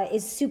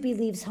is Soupy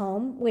Leaves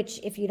Home, which,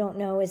 if you don't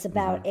know, is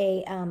about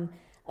a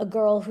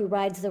girl who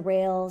rides the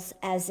rails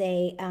as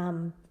a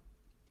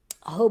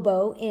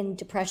hobo in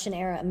Depression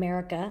era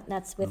America.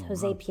 That's with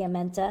Jose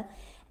Piamenta,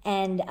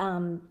 and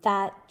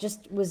that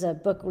just was a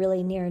book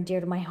really near and dear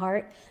to my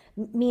heart.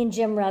 Me and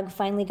Jim Rugg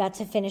finally got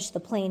to finish The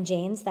Plain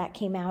Janes. That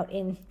came out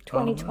in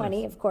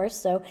 2020, of course.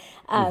 So,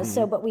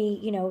 but we,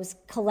 it was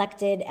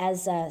collected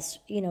as,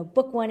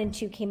 book 1 and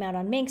 2 came out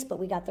on Minx, but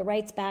we got the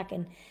rights back,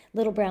 and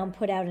Little Brown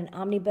put out an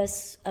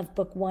omnibus of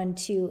book 1,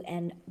 2,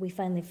 and we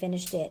finally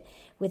finished it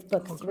with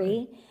book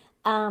 3.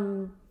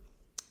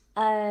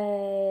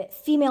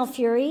 Female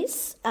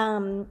Furies,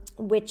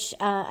 which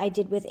I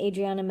did with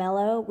Adriana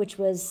Mello, which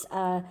was,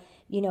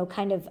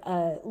 kind of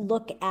a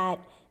look at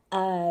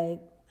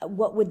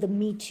what would the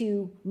Me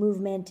Too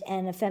movement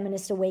and a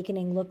feminist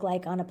awakening look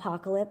like on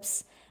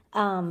Apocalypse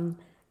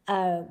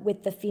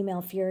with the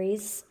Female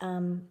Furies.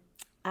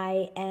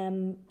 I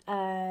am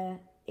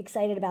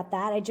excited about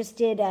that. I just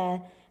did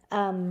Yasha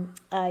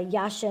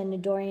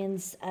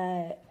Nadorian's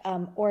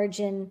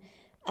origin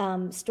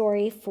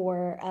story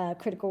for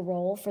Critical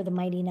Role for the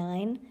Mighty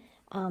Nine,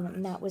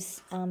 and that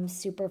was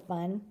super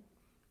fun.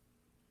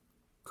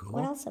 Cool.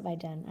 What else have I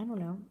done? I don't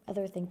know.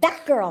 Other things.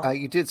 Batgirl.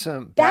 You did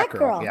some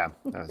Batgirl. Yeah,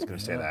 I was going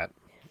to say that,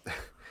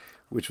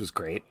 which was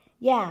great.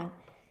 Yeah,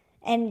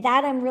 and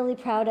that I'm really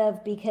proud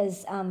of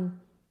because I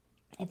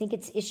think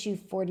it's issue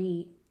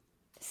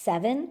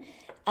 47.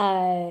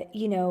 It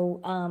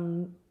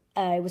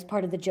was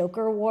part of the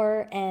Joker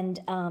War,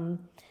 and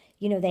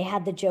they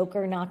had the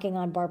Joker knocking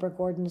on Barbara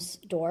Gordon's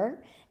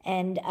door.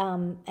 And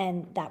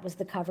that was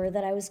the cover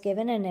that I was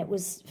given, and it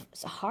was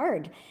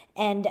hard.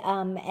 And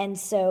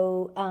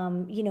so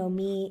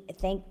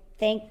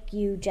thank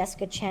you,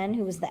 Jessica Chen,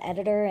 who was the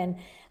editor, and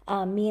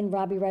me and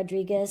Robbie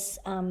Rodriguez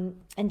and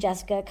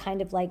Jessica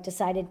kind of like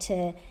decided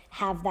to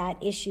have that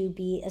issue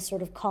be a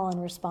sort of call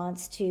and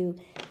response to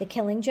The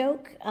Killing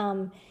Joke,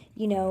 and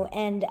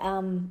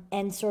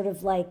sort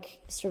of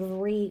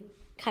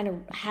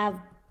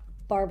have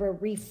Barbara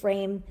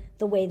reframe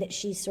the way that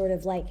she sort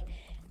of like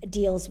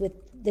deals with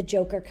the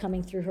Joker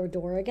coming through her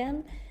door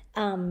again,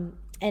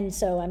 and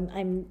so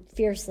I'm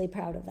fiercely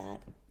proud of that.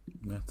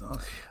 That's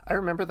awesome. I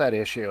remember that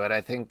issue, and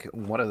I think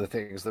one of the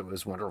things that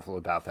was wonderful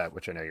about that,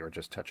 which I know you were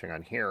just touching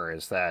on here,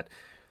 is that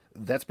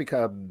that's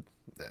become,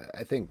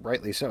 I think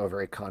rightly so, a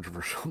very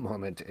controversial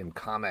moment in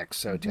comics.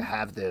 So to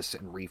have this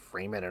and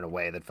reframe it in a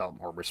way that felt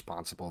more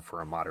responsible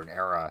for a modern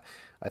era,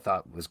 I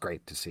thought was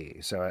great to see.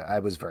 So I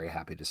was very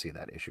happy to see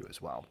that issue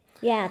as well.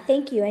 Yeah,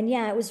 thank you. And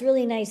yeah, it was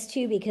really nice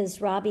too,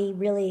 because Robbie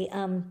really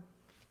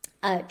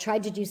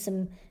tried to do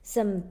some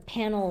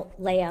panel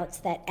layouts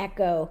that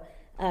echo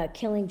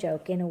Killing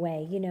Joke in a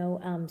way,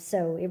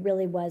 so it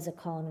really was a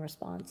call and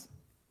response.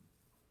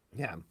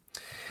 Yeah.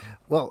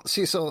 Well,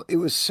 Cecil, it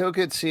was so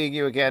good seeing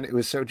you again. It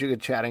was so good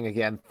chatting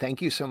again.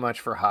 Thank you so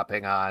much for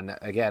hopping on.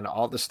 Again,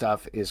 all the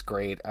stuff is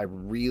great. I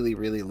really,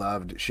 really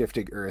loved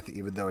Shifting Earth,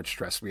 even though it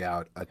stressed me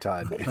out a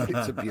ton.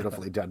 It's a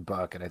beautifully done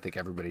book, and I think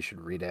everybody should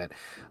read it.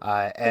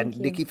 And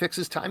Nikki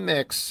Fix's Time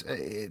Mix,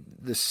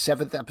 the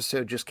 7th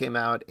episode just came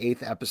out,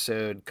 8th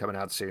episode coming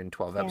out soon,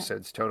 12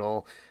 episodes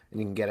total, and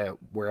you can get it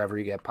wherever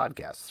you get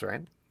podcasts,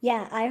 right?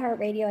 Yeah,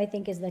 iHeartRadio, I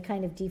think, is the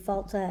kind of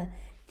default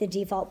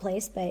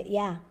place, but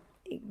yeah.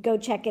 Go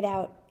check it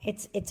out.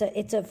 It's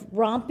a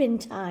romp in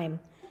time.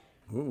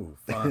 Ooh,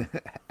 fun.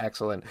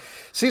 Excellent.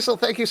 Cecil,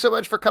 thank you so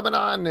much for coming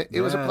on.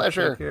 It was a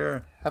pleasure. Take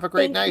care. Have a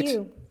great night.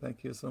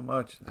 Thank you so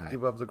much.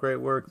 Keep up the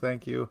great work.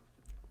 Thank you.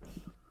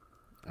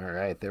 All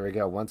right, there we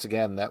go. Once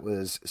again, that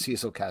was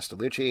Cecil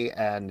Castellucci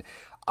and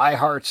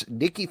iHeart's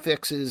Nikki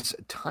Fix's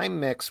Time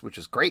Mix, which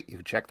is great. You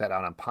can check that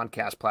out on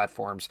podcast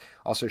platforms.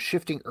 Also,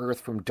 Shifting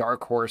Earth from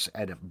Dark Horse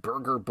and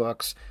Burger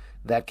Books.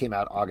 That came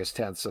out August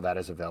 10th, so that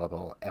is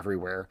available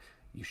everywhere.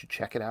 You should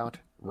check it out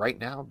right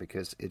now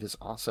because it is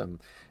awesome.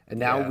 And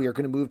now we are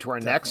going to move to our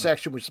next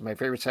section, which is my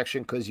favorite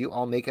section because you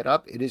all make it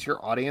up. It is your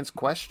audience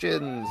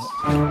questions.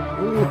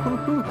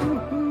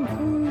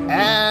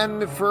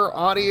 And for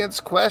audience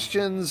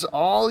questions,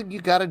 all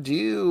you got to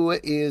do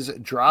is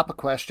drop a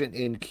question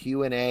in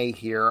Q&A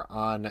here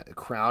on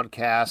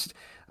Crowdcast.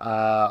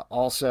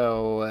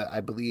 Also, I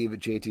believe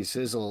JT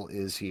Sizzle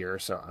is here,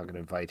 so I'm going to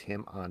invite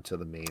him onto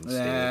the main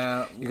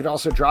stage. You can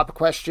also drop a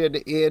question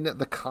in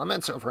the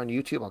comments over on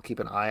YouTube. I'll keep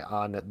an eye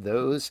on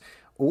those.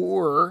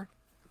 Or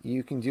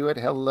you can do it.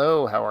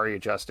 Hello, how are you,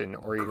 Justin?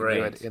 Or you can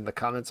do it in the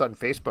comments on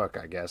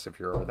Facebook, I guess, if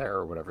you're over there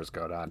or whatever's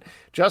going on.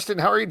 Justin,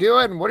 how are you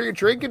doing? What are you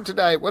drinking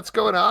tonight? What's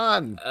going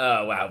on?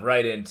 Oh, wow,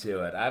 right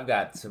into it. I've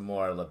got some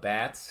more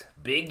Labatt's.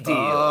 Big deal.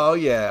 Oh,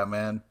 yeah,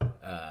 man.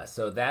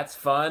 So that's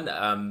fun.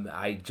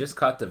 I just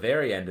caught the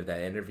very end of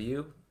that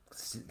interview.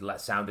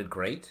 Sounded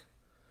great.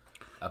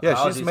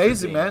 Yeah, she's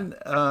amazing,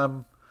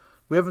 man.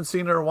 We haven't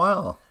seen her in a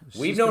while.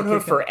 We've known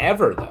her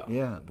forever, though.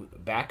 Yeah.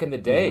 Back in the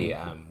day,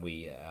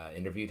 we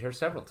interviewed her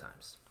several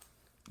times.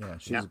 Yeah,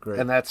 she's great.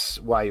 And that's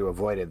why you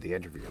avoided the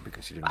interview,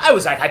 because you didn't. I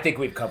was like, I think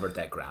we've covered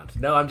that ground.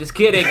 No, I'm just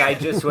kidding. I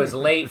just was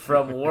late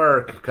from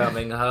work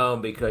coming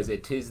home because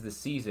it is the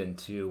season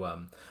to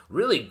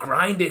really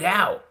grind it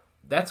out.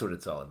 That's what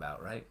it's all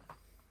about, right?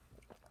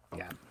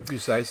 Yeah. If you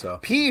say so.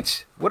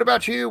 Pete, what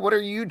about you? What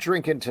are you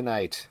drinking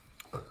tonight?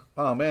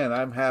 Oh, man,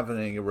 I'm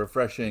having a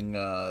refreshing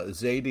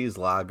Zadie's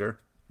lager.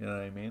 You know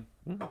what I mean?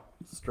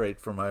 Straight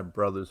from my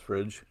brother's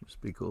fridge.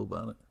 Just be cool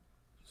about it.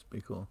 Just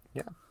be cool.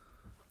 Yeah.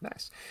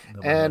 Nice.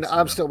 And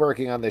I'm still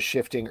working on this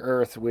Shifting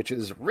Earth, which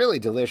is really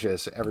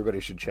delicious.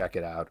 Everybody should check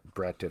it out.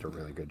 Brett did a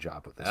really good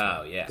job with this.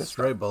 Oh, yeah.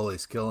 Stray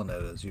Bully's killing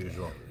it as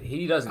usual.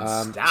 He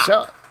doesn't stop.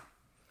 So,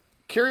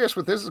 curious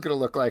what this is going to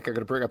look like. I'm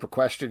going to bring up a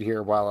question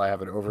here while I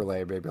have an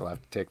overlay. Maybe I'll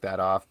have to take that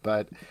off.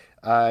 But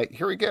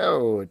here we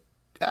go.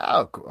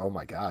 Oh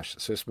my gosh,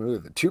 so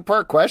smooth.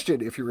 Two-part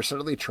question. If you were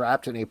suddenly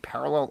trapped in a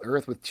parallel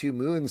Earth with two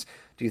moons,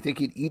 do you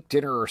think you'd eat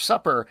dinner or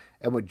supper?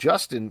 And would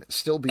Justin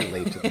still be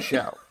late to the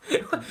show?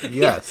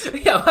 Yes.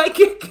 Yeah, I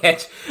can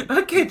catch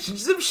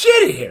some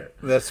shit here.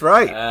 That's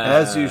right.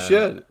 As you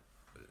should.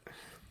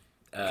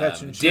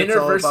 Catching shit's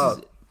all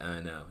about. I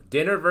know.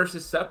 Dinner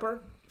versus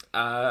supper?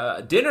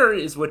 Dinner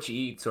is what you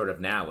eat sort of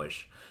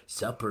nowish.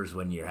 Supper's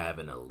when you're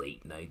having a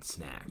late night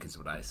snack, is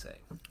what I say.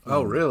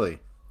 Oh, really?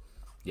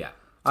 Yeah.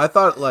 I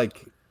thought,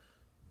 like,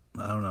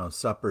 I don't know,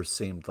 supper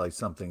seemed like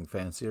something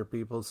fancier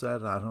people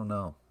said. I don't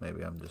know.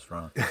 Maybe I'm just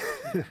wrong.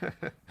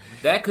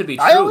 That could be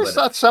true. I always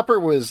thought supper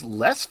was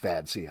less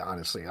fancy,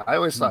 honestly. I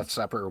always thought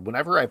supper,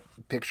 whenever I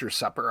picture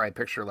supper, I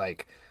picture,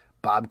 like,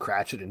 Bob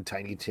Cratchit and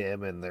Tiny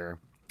Tim and their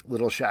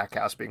little shack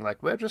house being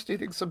like, we're just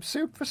eating some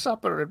soup for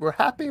supper and we're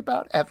happy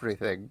about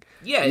everything.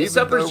 Yeah,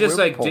 supper's just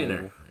like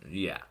dinner.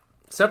 Yeah.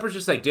 Supper's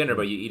just like dinner,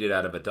 but you eat it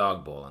out of a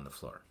dog bowl on the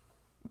floor.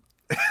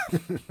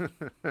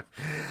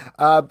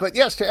 But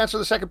yes, to answer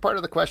the second part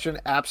of the question,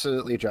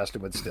 absolutely,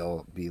 Justin would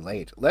still be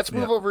late. Let's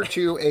move over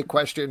to a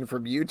question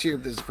from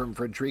YouTube. This is from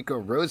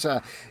Frederico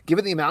Rosa.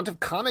 Given the amount of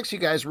comics you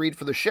guys read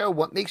for the show,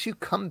 what makes you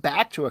come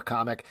back to a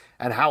comic,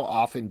 and how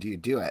often do you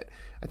do it?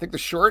 I think the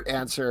short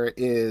answer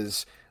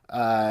is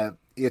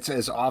it's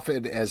as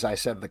often as I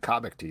send the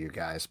comic to you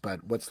guys,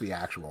 but what's the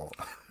actual?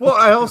 Well,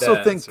 I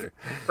also think,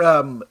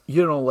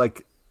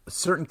 like,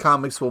 certain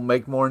comics will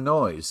make more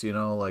noise,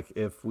 like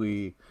if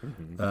we,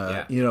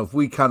 if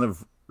we kind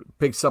of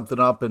pick something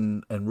up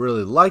and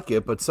really like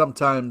it, but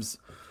sometimes,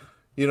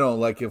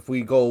 like if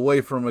we go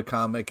away from a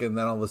comic and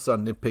then all of a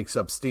sudden it picks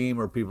up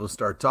steam or people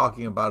start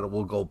talking about it,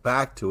 we'll go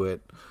back to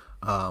it.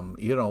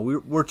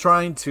 We're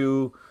trying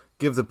to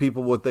give the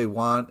people what they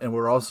want, and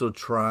we're also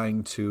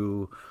trying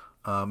to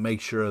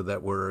make sure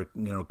that we're,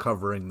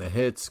 covering the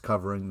hits,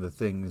 covering the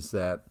things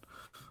that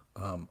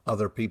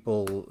other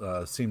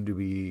people seem to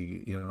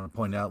be,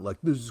 point out, like,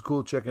 this is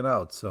cool, check it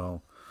out.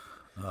 So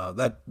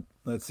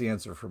that's the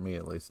answer for me,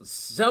 at least.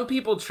 Some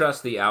people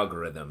trust the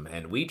algorithm,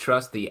 and we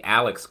trust the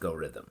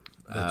Alex-gorithm,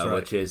 right.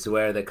 Which is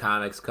where the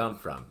comics come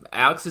from.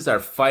 Alex is our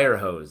fire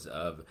hose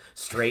of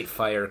straight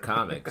fire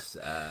comics.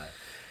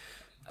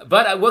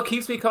 But what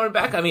keeps me coming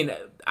back, I mean,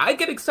 I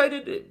get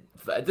excited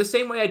the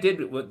same way I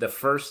did with the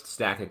first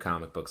stack of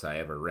comic books I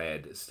ever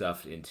read,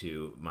 stuffed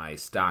into my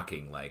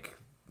stocking, like,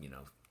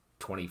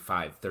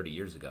 25, 30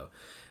 years ago.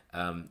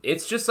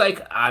 It's just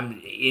like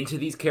I'm into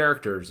these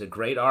characters, a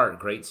great art,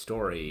 great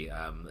story.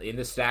 In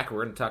the stack,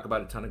 we're going to talk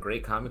about a ton of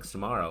great comics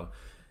tomorrow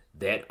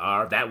that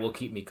will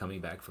keep me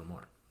coming back for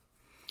more.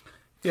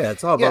 Yeah,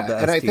 it's all about the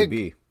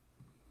STB.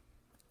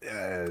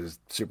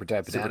 Super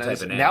Type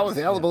Bananas. Now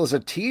available as a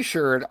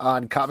t-shirt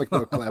on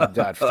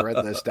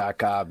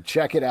comicbookclub.threadless.com.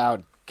 Check it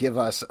out. Give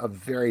us a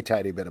very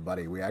tiny bit of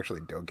money. We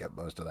actually don't get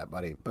most of that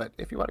money, but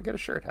if you want to get a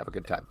shirt, have a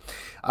good time.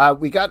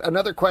 We got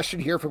another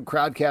question here from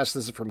Crowdcast.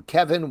 This is from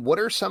Kevin. What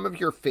are some of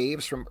your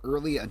faves from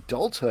early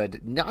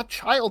adulthood, not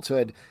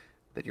childhood,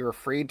 that you're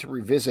afraid to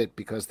revisit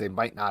because they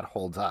might not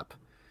hold up?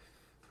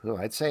 Oh,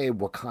 I'd say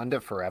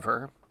Wakanda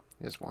Forever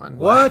is one.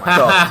 What the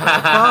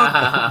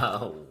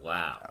fuck? Oh,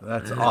 wow.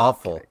 That's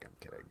awful. I'm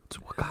kidding. It's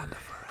Wakanda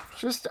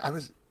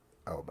Forever.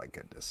 Oh my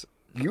goodness.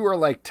 You are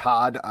like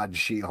Todd on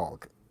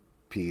She-Hulk.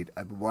 Pete,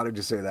 I've been wanting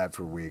to say that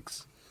for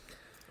weeks.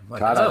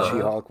 Todd on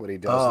She-Hulk, when he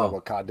does the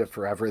Wakanda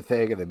Forever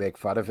thing and they make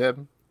fun of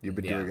him, you've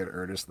been doing it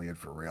earnestly and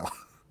for real.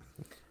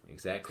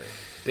 Exactly.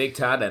 Big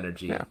Todd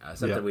energy,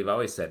 something we've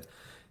always said.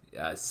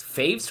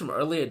 faves from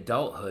early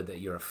adulthood that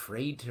you're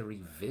afraid to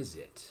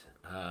revisit.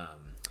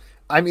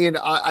 I mean,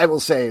 I will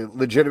say,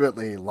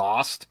 legitimately,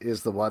 Lost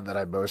is the one that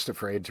I'm most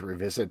afraid to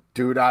revisit.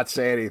 Do not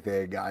say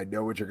anything. I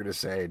know what you're going to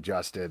say,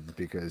 Justin,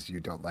 because you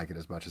don't like it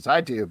as much as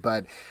I do.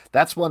 But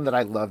that's one that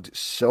I loved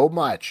so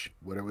much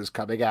when it was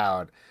coming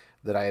out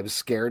that I am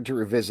scared to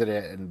revisit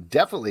it, and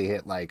definitely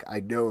hit, like, I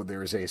know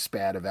there's a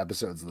span of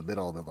episodes in the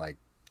middle that, like,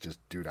 just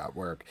do not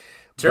work.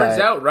 Turns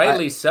out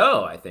rightly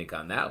so, I think,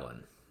 on that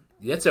one.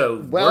 That's a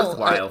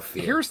worthwhile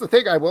feat. Here's the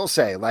thing I will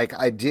say. Like,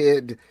 I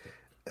did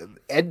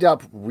end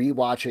up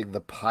rewatching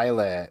the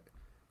pilot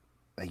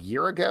a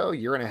year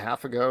and a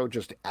half ago,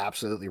 just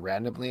absolutely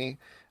randomly.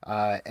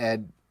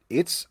 And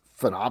it's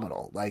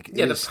phenomenal. Like,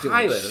 yeah, it's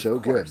still so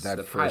good,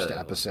 that first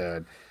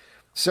episode.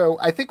 So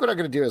I think what I'm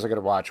going to do is I'm going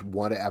to watch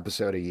one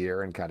episode a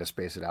year and kind of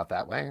space it out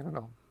that way. I don't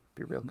know.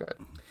 Be real good.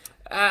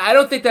 I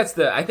don't think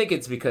I think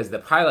it's because the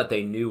pilot,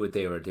 they knew what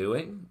they were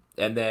doing.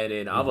 And then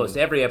in almost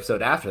every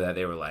episode after that,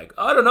 they were like,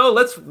 I don't know,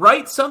 let's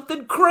write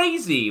something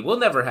crazy. We'll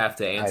never have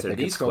to answer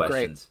these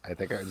questions. Great. I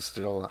think I'm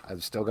still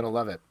going to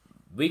love it.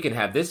 We can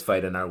have this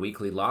fight in our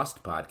weekly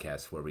Lost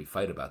podcast where we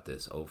fight about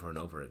this over and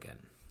over again.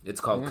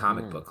 It's called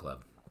Comic Book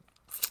Club.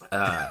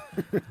 I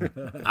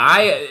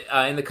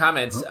in the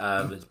comments,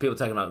 people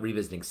talking about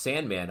revisiting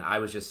Sandman. I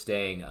was just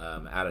staying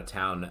out of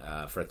town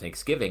for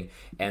Thanksgiving,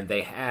 and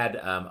they had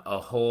a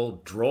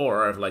whole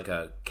drawer of like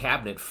a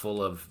cabinet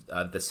full of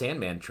the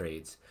Sandman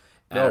trades.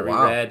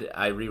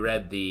 I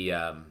reread the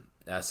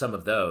some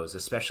of those,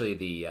 especially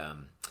the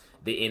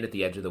Inn at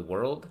the Edge of the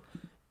World,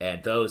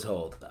 and those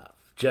hold up.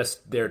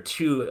 Just they're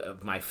two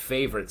of my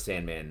favorite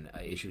Sandman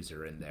issues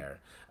are in there.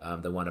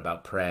 The one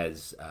about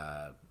Prez.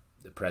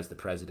 The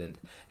president,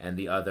 and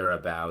the other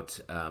about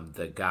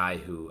the guy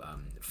who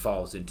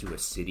falls into a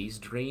city's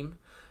dream.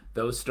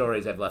 Those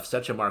stories have left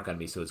such a mark on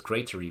me, so it's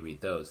great to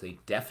reread those. They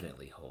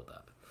definitely hold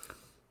up.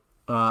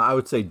 I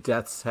would say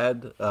Death's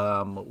Head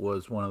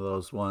was one of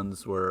those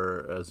ones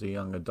where, as a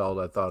young adult,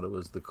 I thought it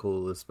was the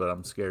coolest, but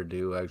I'm scared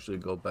to actually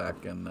go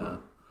back and,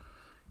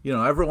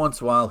 every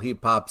once in a while he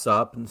pops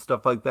up and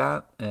stuff like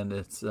that, and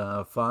it's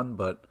fun,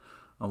 but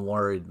I'm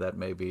worried that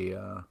maybe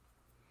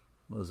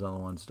those other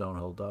ones don't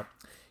hold up.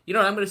 You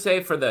know what I'm going to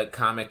say for the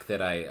comic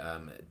that I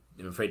am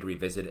afraid to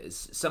revisit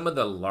is some of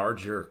the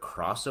larger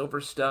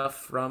crossover stuff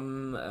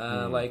from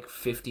like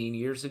 15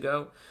 years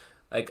ago.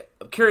 Like,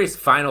 I'm curious,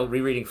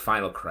 rereading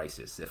Final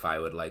Crisis, if I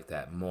would like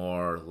that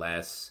more or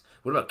less.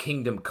 What about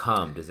Kingdom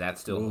Come? Does that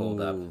still hold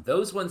up?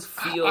 Those ones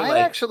feel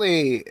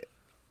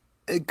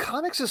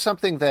comics is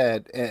something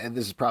that, and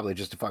this is probably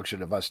just a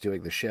function of us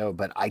doing the show,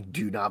 but I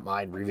do not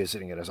mind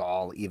revisiting it at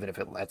all, even if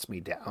it lets me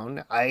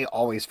down. I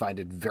always find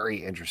it very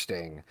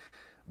interesting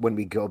when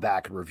we go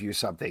back and review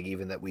something,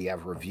 even that we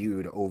have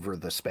reviewed over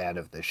the span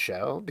of this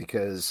show,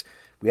 because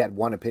we had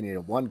one opinion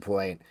at one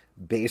point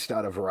based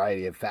on a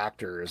variety of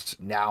factors.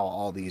 Now,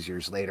 all these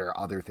years later,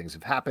 other things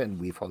have happened.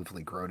 We've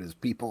hopefully grown as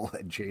people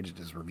and changed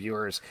as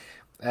reviewers.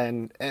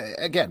 And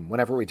again,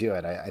 whenever we do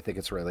it, I think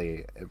it's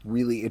really,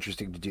 really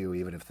interesting to do,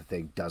 even if the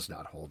thing does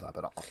not hold up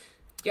at all.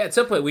 Yeah, at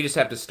some point, we just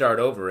have to start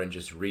over and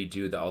just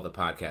redo all the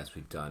podcasts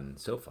we've done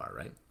so far,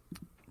 right?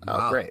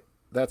 Oh, great.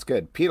 That's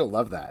good. Pete will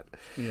love that.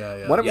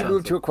 Yeah. Why don't we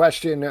move to a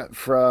question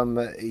from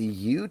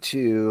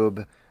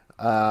YouTube?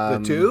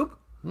 The tube?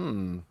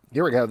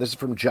 Here we go. This is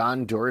from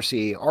John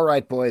Dorsey. All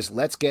right, boys,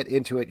 let's get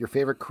into it. Your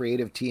favorite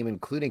creative team,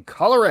 including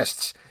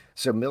colorists.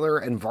 So Miller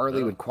and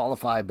Varley would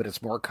qualify, but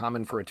it's more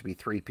common for it to be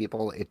three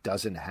people. It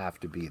doesn't have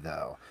to be,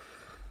 though.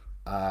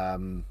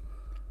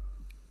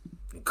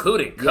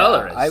 Including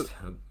colorists.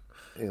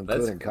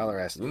 Including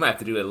colorists. We might have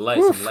to do some light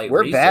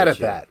We're research bad at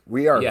here. that.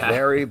 We are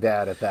very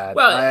bad at that.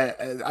 Well,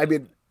 I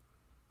mean,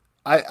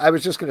 I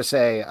was just going to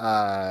say,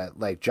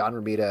 like John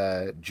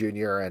Romita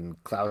Jr.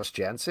 and Klaus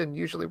Janson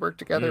usually work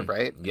together,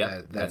 right?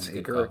 Yeah, that's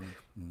a good call.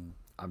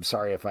 I'm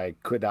sorry if I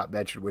could not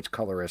mention which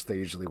colorist they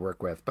usually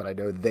work with, but I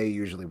know they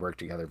usually work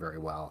together very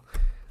well.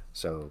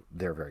 So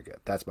they're very good.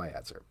 That's my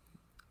answer.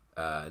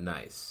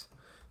 Nice.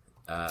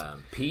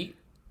 Pete?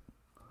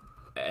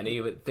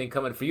 Anything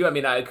coming for you? I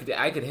mean, I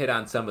could hit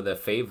on some of the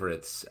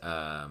favorites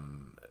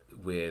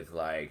with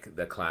like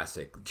the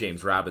classic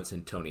James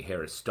Robinson, Tony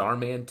Harris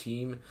Starman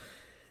team.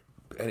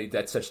 I think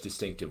that's such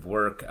distinctive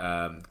work.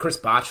 Chris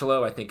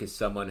Bachalo, I think, is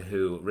someone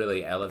who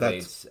really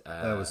elevates.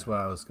 That was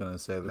what I was going to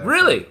say. That.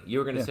 Really? You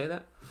were going to say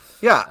that?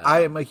 Yeah,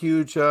 I am a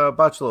huge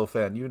Bachalo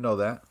fan. You know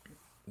that.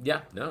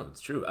 Yeah, no,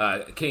 it's true.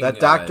 That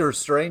Doctor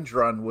Strange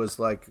run was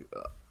like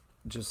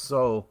just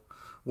so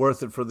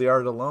worth it for the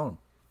art alone.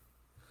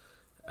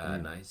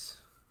 Nice.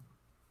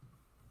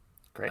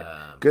 Great.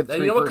 Good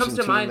three-person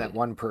team, mind? That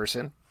one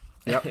person.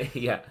 Yep.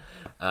 Yeah.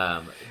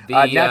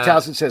 Nat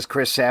Townsend says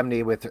Chris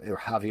Samney with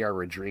Javier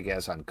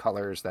Rodriguez on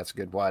colors. That's a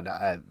good one.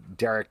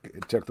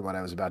 Derek took the one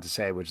I was about to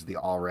say, which is the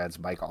Allreds,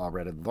 Mike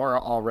Allred and Laura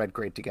Allred,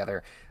 great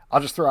together.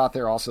 I'll just throw out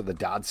there also the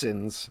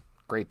Dodsons,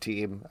 great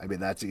team. I mean,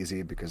 that's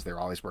easy because they're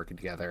always working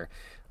together,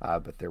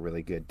 but they're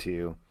really good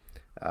too.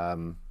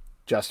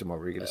 Justin, what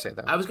were you going to say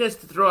there? I was going to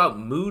throw out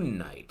Moon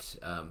Knight,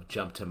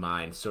 jump to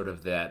mind, sort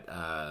of that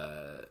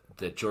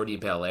that Jordi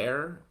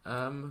Belair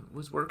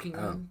was working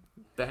on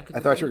back in the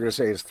I thought day. you were going to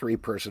say his three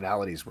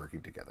personalities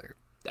working together.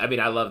 I mean,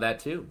 I love that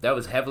too. That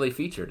was heavily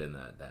featured in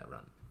that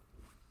run.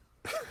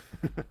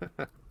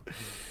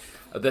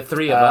 The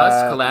three of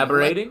us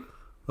collaborating.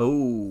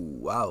 Oh,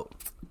 wow.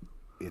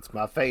 It's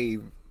my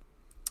fave.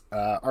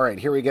 All right,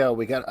 here we go.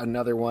 We got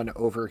another one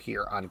over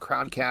here on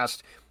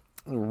Crowncast.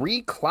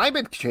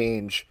 Climate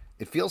change.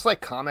 It feels like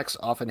comics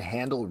often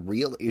handle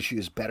real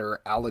issues better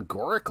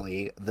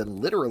allegorically than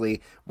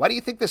literally. Why do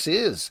you think this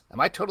is? Am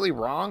I totally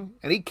wrong?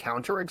 Any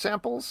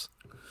counterexamples?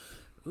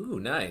 Ooh,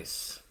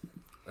 nice.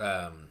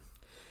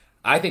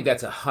 I think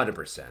that's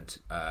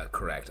 100%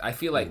 correct. I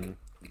feel like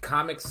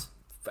comics,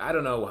 I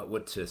don't know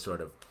what to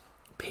sort of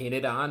pin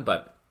it on,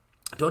 but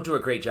don't do a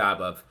great job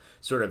of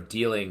sort of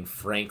dealing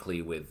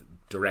frankly with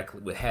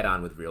head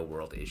on with real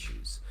world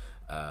issues.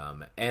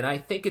 And I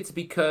think it's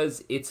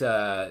because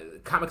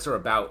comics are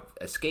about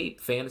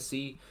escape,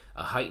 fantasy,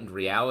 a heightened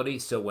reality.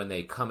 So when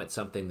they come at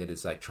something that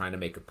is like trying to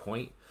make a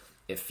point,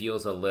 it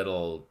feels a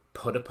little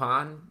put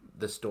upon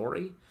the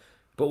story.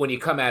 But when you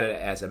come at it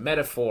as a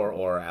metaphor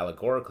or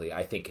allegorically,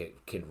 I think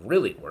it can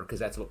really work because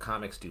that's what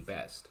comics do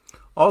best.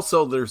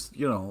 Also, there's,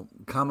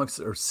 comics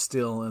are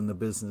still in the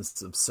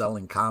business of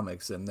selling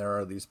comics, and there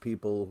are these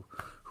people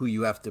who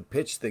you have to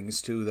pitch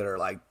things to that are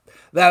like,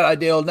 that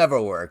idea will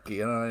never work,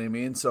 you know what I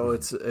mean? So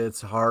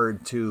it's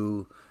hard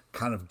to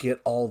kind of get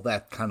all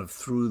that kind of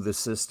through the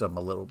system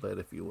a little bit,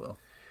 if you will.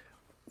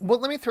 Well,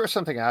 let me throw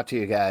something out to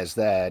you guys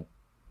that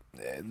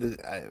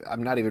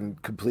I'm not even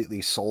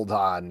completely sold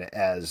on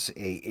as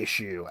a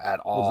issue at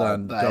all. Well,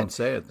 then don't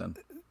say it then.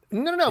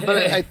 No, but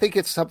I think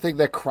it's something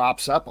that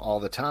crops up all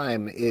the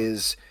time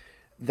is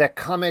that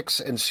comics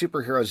and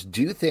superheroes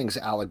do things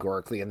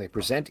allegorically and they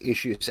present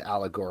issues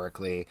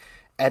allegorically,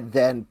 and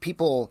then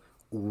people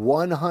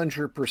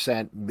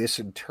 100%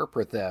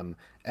 misinterpret them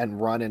and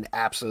run in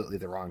absolutely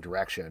the wrong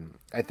direction.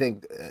 I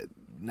think,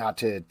 not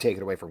to take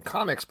it away from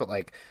comics, but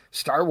like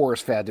Star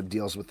Wars fandom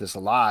deals with this a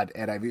lot,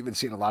 and I've even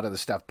seen a lot of the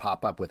stuff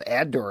pop up with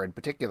Andor in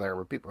particular,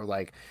 where people are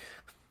like,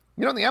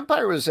 the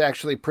Empire was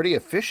actually pretty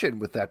efficient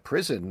with that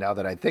prison, now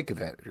that I think of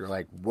it. You're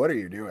like, what are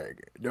you doing?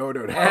 No,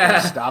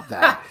 stop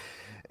that.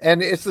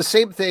 And it's the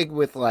same thing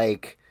with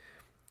like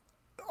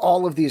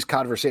all of these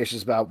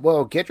conversations about,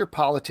 whoa, get your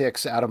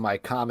politics out of my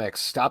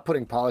comics. Stop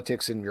putting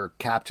politics in your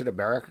Captain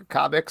America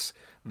comics,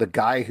 the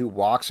guy who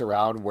walks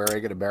around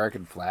wearing an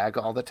American flag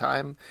all the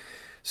time.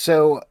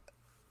 So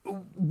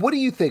what do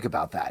you think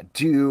about that?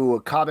 Do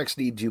comics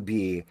need to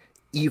be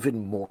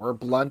even more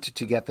blunt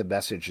to get the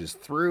messages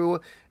through?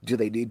 Do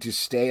they need to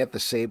stay at the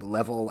same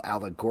level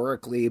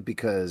allegorically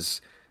because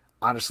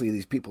honestly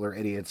these people are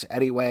idiots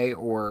anyway?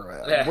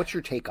 Or what's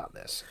your take on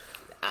this?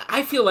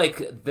 I feel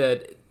like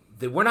that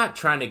we're not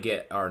trying to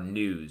get our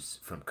news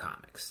from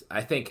comics.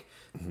 I think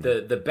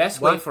the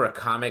best way for a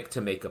comic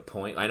to make a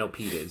point, I know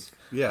Pete is.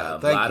 Yeah, a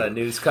lot of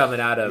news coming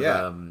out of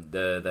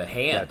the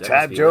Hand.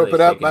 Time to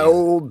open up my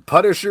old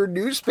Punisher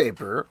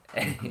newspaper.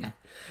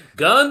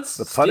 Guns,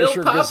 the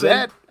Punisher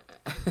Gazette.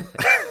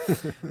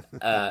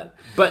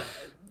 But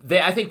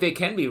I think they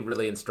can be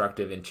really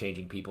instructive in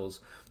changing people's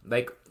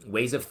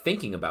ways of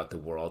thinking about the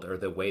world or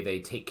the way they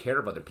take care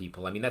of other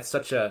people. I mean, that's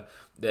such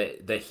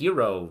the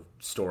hero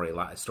story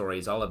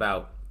is all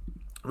about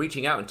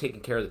reaching out and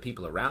taking care of the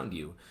people around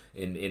you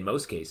in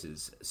most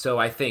cases. So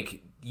I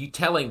think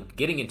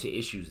getting into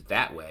issues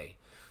that way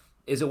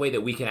is a way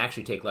that we can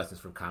actually take lessons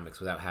from comics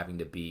without having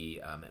to be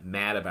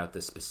mad about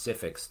the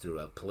specifics through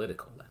a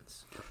political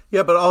lens.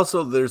 Yeah, but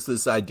also there's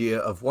this idea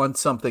of once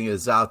something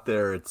is out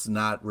there, it's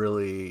not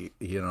really,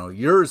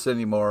 yours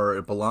anymore.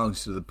 It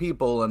belongs to the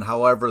people, and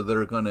however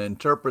they're going to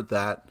interpret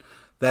that,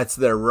 that's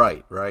their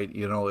right?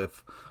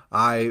 If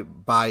I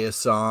buy a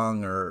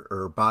song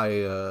or buy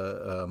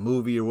a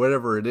movie or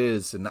whatever it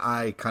is, and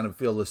I kind of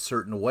feel a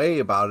certain way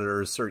about it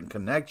or a certain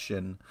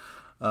connection,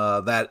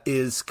 that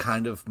is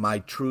kind of my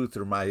truth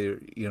or my,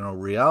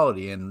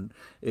 reality. And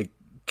it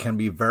can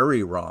be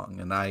very wrong,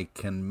 and I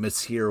can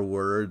mishear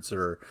words,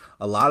 or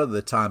a lot of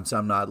the times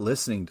I'm not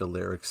listening to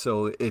lyrics.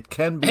 So it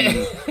can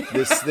be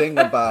this thing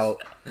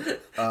about,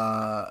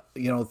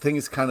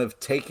 things kind of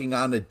taking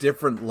on a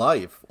different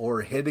life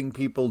or hitting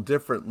people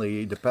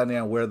differently depending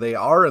on where they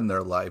are in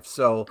their life.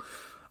 So,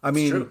 I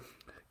mean,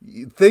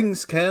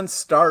 things can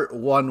start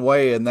one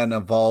way and then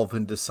evolve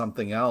into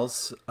something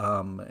else.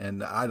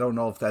 And I don't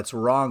know if that's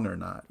wrong or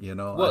not.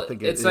 Well, I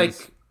think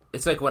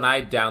it's like when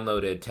I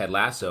downloaded Ted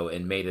Lasso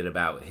and made it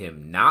about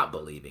him not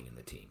believing in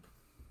the team.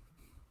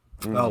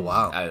 Oh,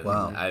 wow.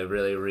 I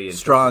really reinterpreted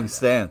Strong that.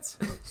 stance.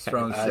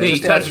 Strong stance. He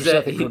touches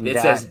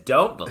it says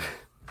don't believe.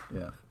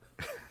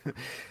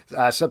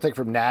 Yeah. Something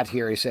from Nat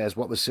here. He says,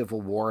 what was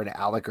Civil War an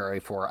allegory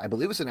for? I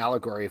believe it was an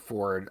allegory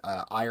for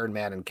Iron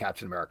Man and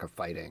Captain America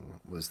fighting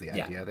was the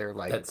idea there.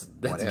 Like,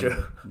 that's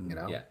true.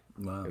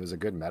 Wow. It was a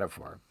good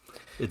metaphor.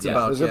 It's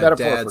about it was a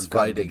metaphor dads for gun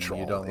fighting. control.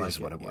 You don't is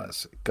like what it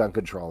was. Gun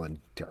control and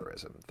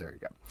terrorism. There you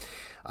go.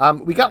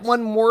 We got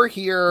one more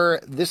here.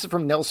 This is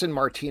from Nelson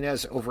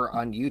Martinez over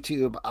on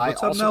YouTube. What's I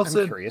up, also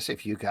Nelson? am curious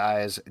if you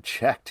guys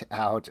checked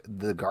out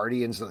the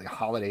Guardians of the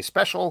Holiday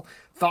Special.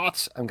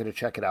 Thoughts? I'm going to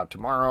check it out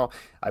tomorrow.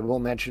 I will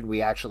mention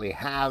we actually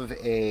have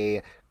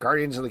a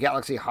Guardians of the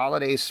Galaxy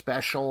Holiday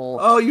Special.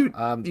 Oh, you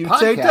podcast.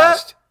 taped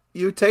that?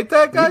 You taped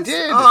that, guys? We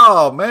did.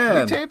 Oh,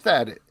 man. We taped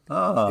that.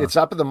 Oh. It's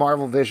up in the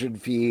Marvel Vision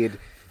feed.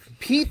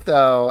 Pete,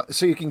 though,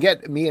 so you can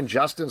get me and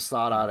Justin's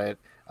thought on it.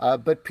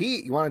 But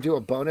Pete, you want to do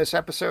a bonus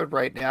episode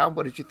right now?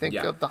 What did you think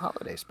of the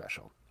holiday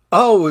special?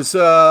 Oh,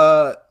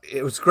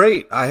 it was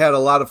great. I had a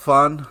lot of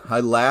fun.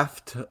 I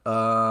laughed.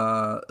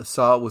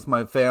 Saw it with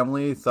my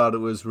family. Thought it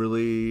was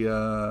really,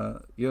 I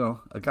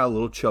got a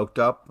little choked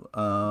up.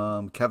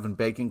 Kevin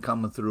Bacon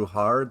coming through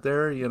hard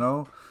there.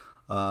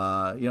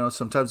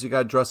 Sometimes you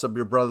got to dress up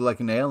your brother like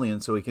an alien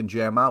so he can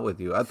jam out with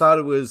you. I thought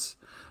it was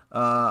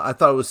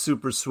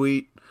super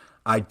sweet.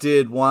 I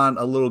did want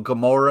a little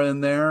Gamora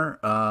in there,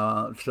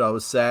 so I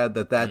was sad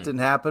that didn't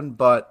happen.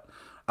 But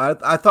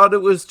I thought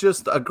it was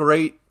just a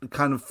great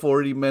kind of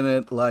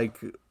 40-minute like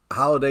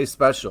holiday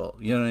special.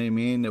 You know what I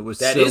mean? It was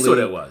silly, is what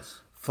it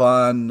was.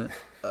 Fun.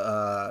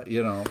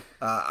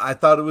 I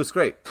thought it was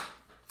great.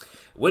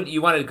 What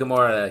you wanted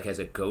Gamora like as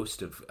a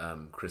ghost of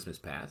Christmas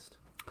past?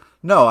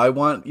 No, I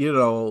want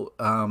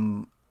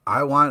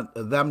I want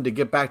them to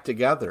get back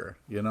together.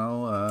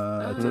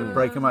 It's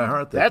breaking my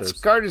heart. That's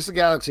Guardians of the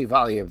Galaxy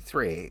Volume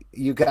 3.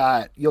 You'll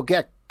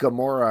get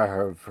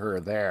Gamora of her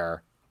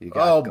there. You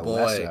got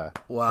boy!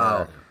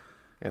 Wow!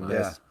 In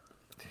this,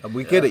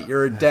 we get it.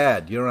 You're a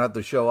dad. You don't have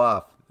to show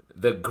off.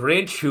 The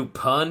Grinch who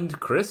punned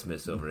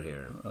Christmas over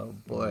here. Oh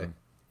boy!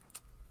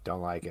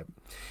 Don't like it.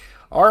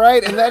 All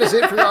right, and that is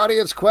it for your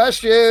audience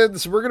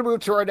questions. We're going to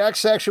move to our next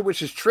section,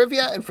 which is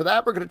trivia, and for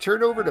that, we're going to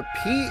turn over to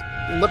Pete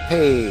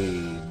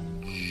LePage.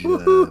 Pete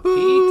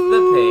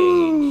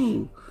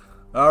LePage.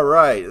 All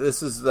right,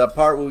 this is the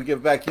part where we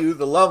give back you,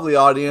 the lovely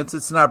audience.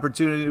 It's an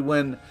opportunity to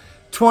win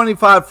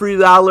 $25 free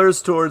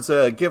towards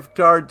a gift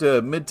card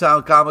to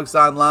Midtown Comics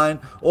Online,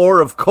 or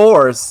of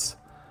course,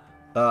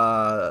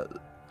 Long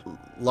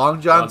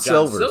John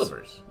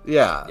Silver's.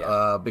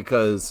 Yeah.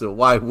 Because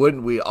why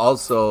wouldn't we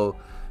also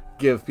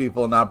give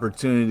people an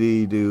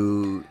opportunity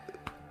to...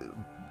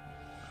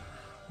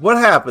 What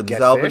happens,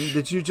 Alvin?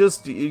 Did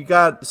you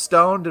got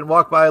stoned and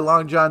walked by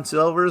Long John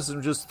Silver's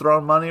and just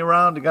throwing money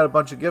around and got a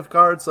bunch of gift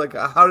cards? Like,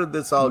 how did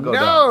this all go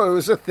down? No, it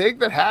was a thing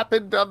that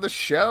happened on the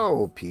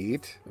show,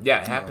 Pete.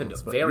 Yeah, it happened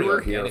very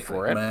organically. Here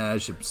for it. Man, I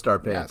should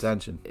start paying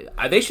attention.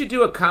 They should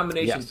do a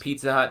combination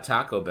Pizza Hut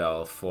Taco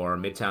Bell for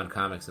Midtown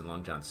Comics and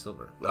Long John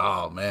Silver.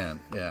 Oh, man,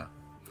 yeah.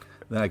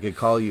 Then I could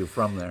call you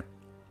from there.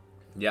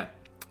 Yeah.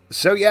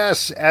 So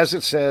yes, as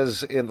it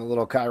says in the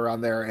little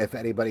chyron there, if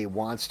anybody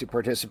wants to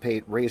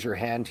participate, raise your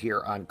hand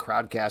here on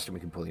Crowdcast and we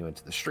can pull you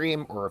into the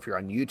stream. Or if you're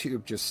on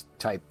YouTube, just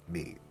type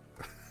me.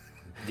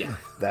 Yeah.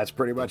 That's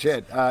pretty much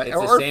it. It's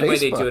the same way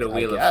they do it at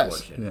Wheel of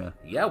Fortune.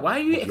 Yeah, why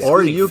are you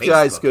Or you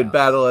guys could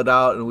battle it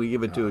out and we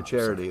give it to a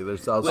charity.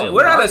 There's also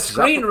we're on a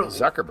screen.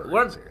 Zuckerberg.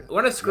 We're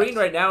on a screen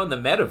right now in the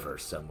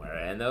metaverse somewhere,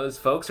 and those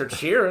folks are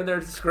cheering.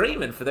 They're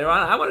screaming for their own.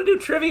 I want to do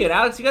trivia, and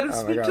Alex, you got to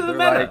speak to the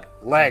meta.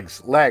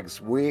 Like,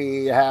 legs.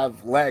 We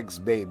have legs,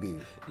 baby.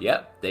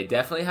 Yep, they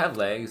definitely have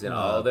legs, and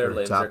all their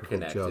limbs are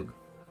connected. Joke.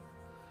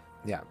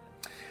 Yeah.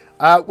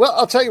 Well,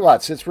 I'll tell you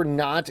what. Since we're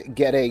not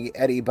getting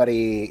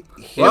anybody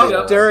here,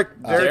 well,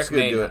 Derek's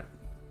going to do it.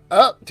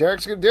 Oh,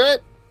 Derek's going to do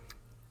it.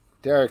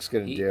 Derek's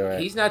going to do it.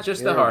 He's not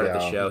just the heart of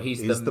the show. He's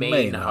the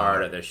main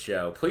heart of the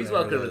show. Please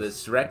welcome to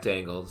this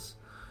Rectangles,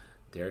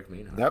 Derek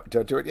Mainhart. Nope,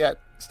 don't do it yet.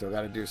 Still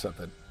got to do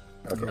something.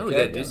 Okay. Oh, we got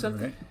to do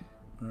something?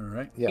 All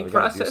right. Yeah, we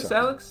process,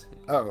 Alex?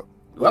 Oh,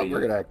 well,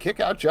 we're going to kick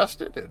out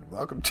Justin and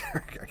welcome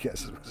Derek, I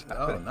guess is what's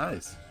happening. Oh,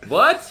 nice.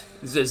 What?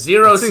 Is it a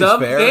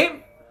zero-sum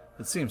game?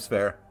 It seems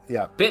fair.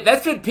 Yeah.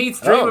 That's been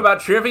Pete's dream about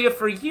trivia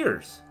for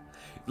years.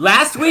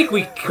 Last week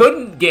we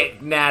couldn't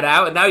get Nat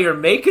out, and now you're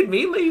making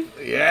me leave?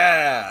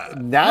 Yeah.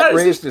 Nat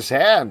raised his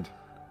hand.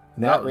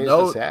 Nat raised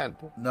his hand.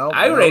 No,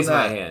 I raised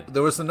my hand.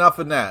 There was enough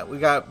of Nat.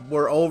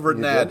 We're over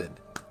natted.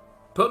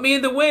 Put me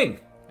in the wing.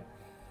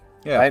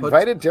 Yeah. I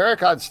invited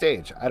Derek on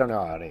stage. I don't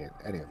know how any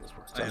of this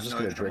works. So I'm just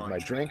going to drink my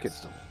drink.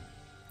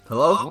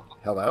 Hello?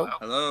 Hello?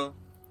 Hello?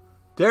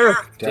 Derek.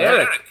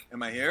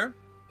 Am I here?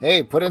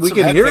 Hey, put in some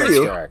headphones, hear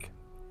you. Derek.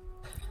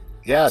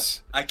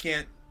 Yes. I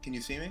can't. Can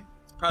you see me?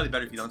 It's probably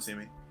better if you don't see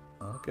me.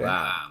 Okay.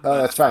 Wow. Oh,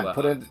 that's fine.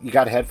 Put in. You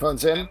got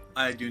headphones in?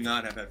 I do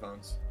not have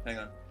headphones. Hang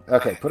on.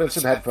 Okay, put in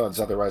some headphones.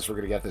 Otherwise, we're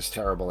going to get this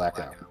terrible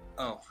echo.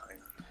 Oh, hang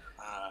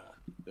on.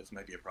 This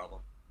might be a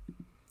problem.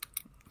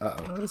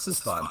 Uh-oh. This is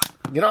fun.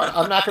 You know what?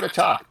 I'm not going to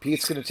talk.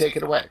 Pete's going to take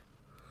it away.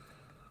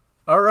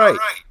 All right.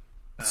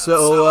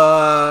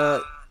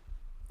 So,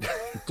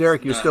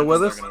 Derek, you still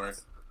with us?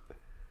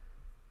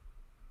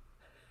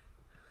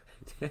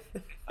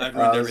 I've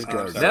ruined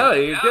everything. No,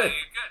 you're good.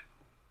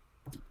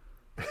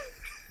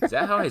 Is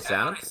that how I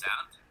sound?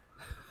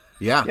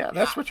 Yeah. Yeah,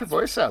 that's what your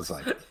voice sounds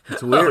like.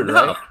 It's weird,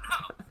 right?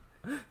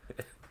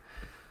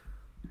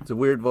 It's a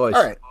weird voice.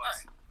 All right.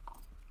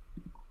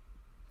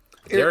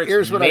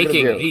 Here's what I'm going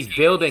to do. He's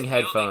building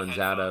headphones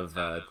out of...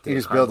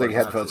 he's building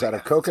headphones out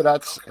of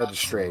coconuts and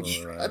string.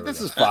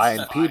 This is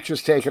fine. Pete,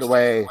 just take it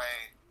away.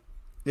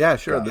 Yeah,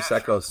 sure. This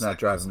echo's not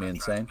driving me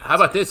insane. How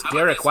about this,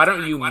 Derek? Why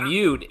don't you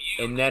mute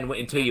and then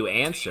until you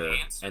answer,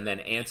 and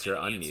then answer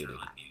unmuted?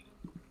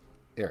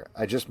 Here,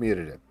 I just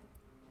muted it.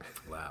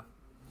 Wow.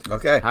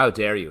 Okay. How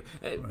dare you?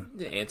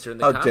 Answer in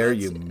the comments. How dare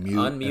you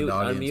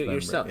unmute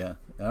yourself. Yeah.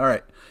 All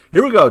right.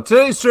 Here we go.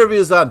 Today's trivia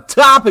is on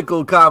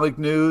topical comic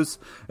news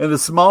and a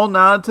small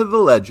nod to the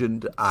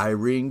legend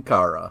Irene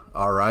Cara,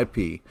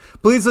 R.I.P.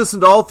 Please listen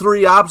to all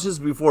three options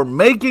before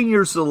making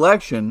your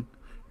selection.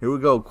 Here we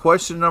go.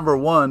 Question number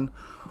 1.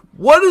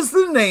 What is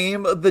the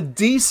name of the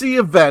DC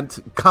event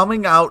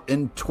coming out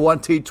in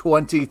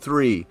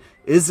 2023?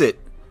 Is it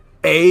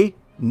A,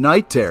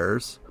 Night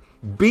Terrors,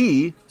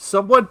 B,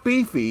 Somewhat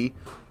Beefy,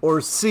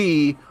 or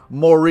C,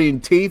 Maureen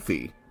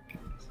Teefy?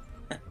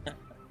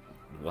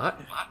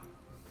 What?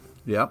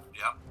 Yep.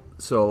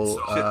 So,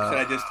 should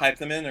I just type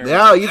them in? Or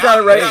yeah, you got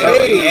it right.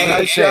 Hey,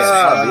 nice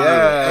job.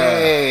 Yeah.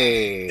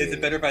 Hey. Is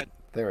it better if I...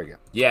 There we go.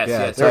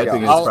 Yes. There we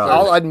go.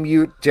 I'll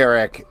unmute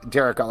Derek.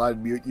 Derek, I'll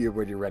unmute you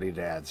when you're ready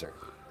to answer.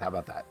 How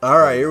about that? All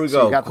right, here we go.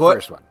 So you got the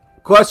first one.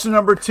 Question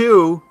number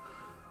 2.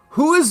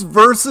 Who is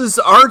versus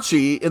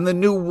Archie in the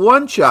new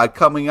one-shot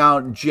coming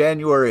out in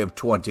January of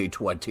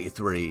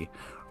 2023?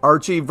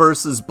 Archie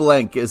versus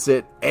blank. Is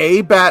it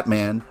A,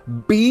 Batman,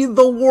 B,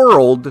 The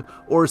World,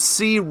 or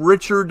C,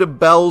 Richard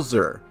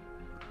Belzer?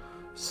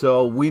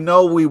 So we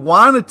know we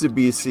want it to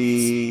be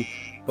C,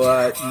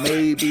 but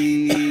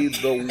maybe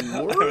The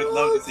World? I would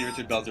love to see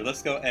Richard Belzer.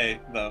 Let's go A,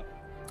 though.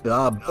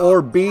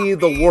 Or B,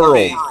 The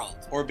World.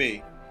 Or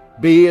B.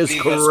 B is B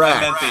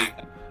correct. B.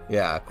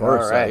 Yeah, of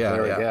course. All right, yeah,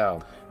 there we yeah.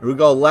 go. Here we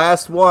go.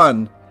 Last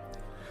one.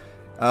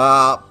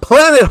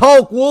 Planet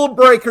Hulk World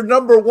Breaker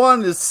number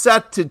 1 is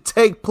set to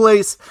take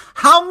place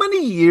how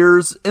many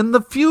years in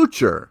the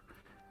future?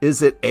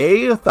 Is it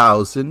A,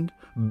 1,000,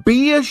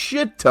 B, a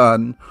shit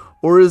ton,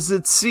 or is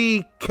it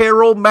C,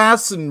 Carol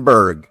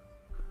Massenberg?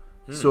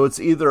 So it's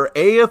either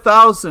A,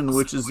 1,000,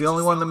 which is the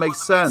only one that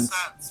makes sense.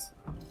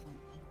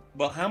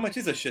 Well, how much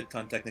is a shit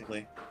ton,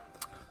 technically?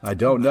 I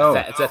don't know.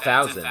 It's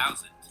 1,000.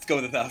 Let's go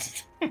with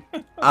 1,000.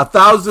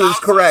 1,000 is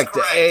correct.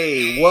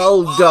 A,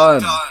 well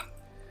done.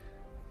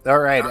 All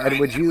right, and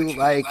would you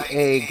like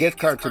a gift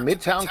card to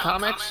Midtown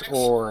Comics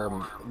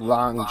or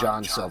Long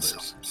John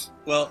Silver's?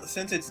 Well,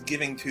 since it's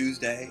Giving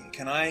Tuesday,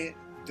 can I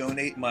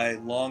donate my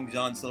Long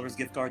John Silver's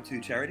gift card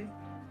to charity?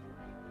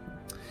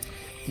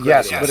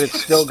 Yes, but it's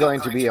still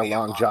going to be a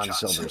Long John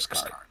Silver's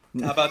card.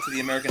 How about to the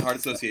American Heart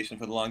Association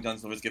for the Long John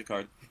Silver's gift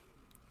card?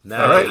 No.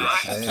 All right.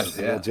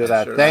 We'll do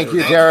that. Thank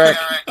you, Derek.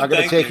 I'm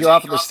going to take you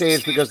off of the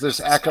stage because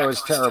this echo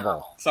is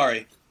terrible.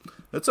 Sorry.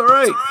 That's all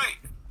right.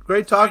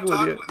 Great talking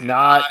with you.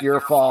 Not your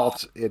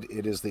fault. It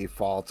is the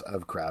fault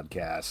of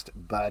Crowdcast.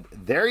 But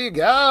there you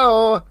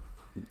go.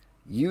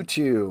 You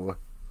too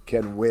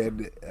can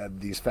win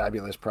these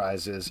fabulous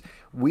prizes.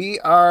 We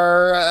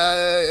are,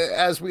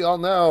 as we all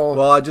know.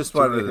 Well, I just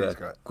wanted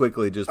to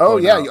quickly just. Oh,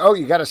 yeah. Out. Oh,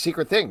 you got a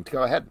secret thing.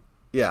 Go ahead.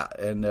 Yeah.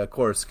 And of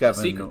course,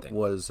 Kevin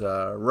was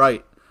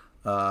right.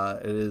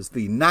 It is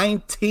the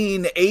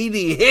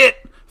 1980 hit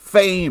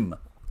Fame.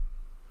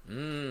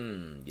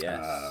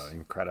 Yes.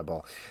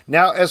 Incredible.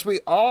 Now, as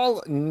we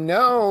all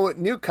know,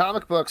 new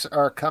comic books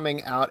are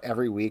coming out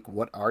every week.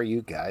 What are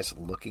you guys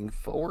looking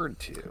forward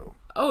to?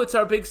 Oh, it's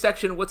our big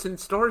section, What's in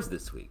Stores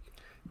this week.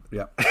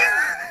 Yeah.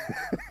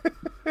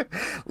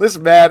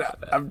 Listen, man,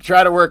 I'm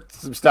trying to work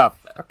some stuff,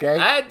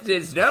 okay?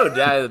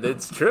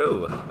 It's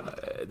true.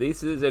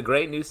 This is a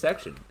great new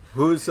section.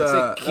 Who's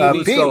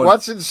Pete,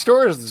 what's in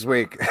stores this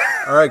week?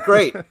 All right,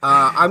 great.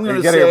 I'm going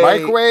to get a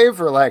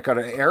microwave or like an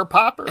air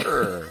popper?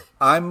 Or...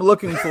 I'm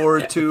looking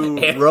forward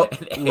to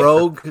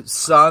Rogue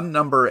Sun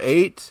number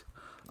 8,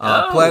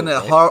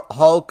 Planet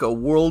Hulk, a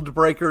World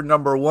Breaker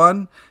number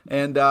 1,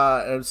 and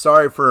I'm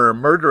sorry for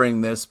murdering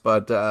this,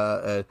 but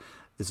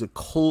is it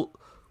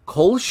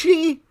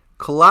Kolashi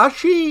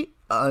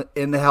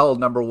in Hell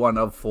number 1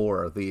 of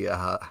 4, the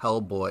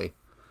Hellboy.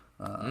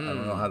 I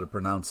don't know how to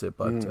pronounce it,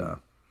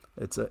 but.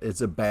 It's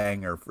a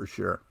banger for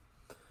sure.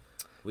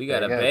 We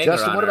got a banger.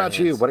 Justin, what about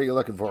you? What are you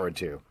looking forward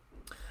to?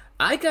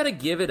 I got to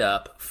give it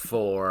up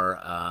for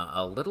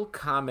a little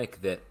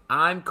comic that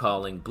I'm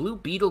calling Blue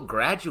Beetle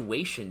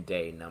Graduation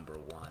Day number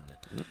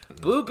 1.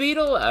 Blue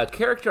Beetle, a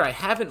character I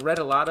haven't read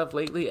a lot of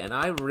lately, and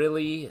I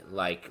really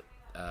like.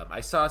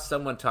 I saw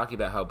someone talking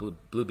about how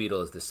Blue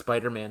Beetle is the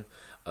Spider-Man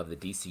of the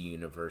DC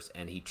universe,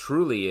 and he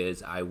truly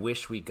is. I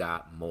wish we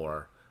got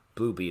more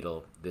Blue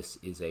Beetle. This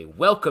is a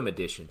welcome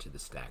addition to the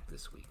stack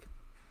this week.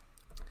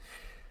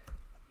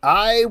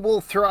 I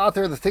will throw out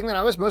there the thing that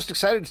I was most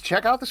excited to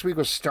check out this week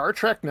was Star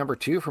Trek number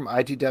 2 from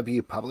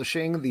IDW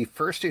Publishing. The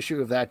first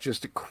issue of that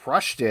just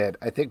crushed it.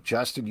 I think,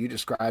 Justin, you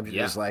described it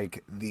as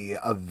like the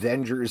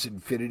Avengers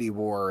Infinity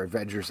War,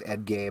 Avengers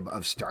Endgame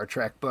of Star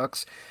Trek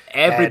books.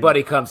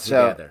 Everybody comes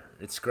together.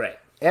 It's great.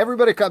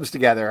 Everybody comes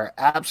together.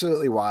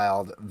 Absolutely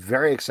wild.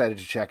 Very excited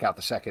to check out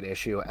the second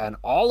issue. And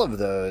all of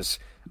those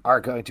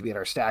are going to be in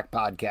our Stack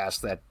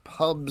podcast that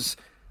pubs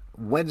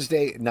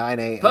Wednesday 9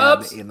 a.m.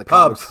 Pubs? in the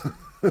Pubs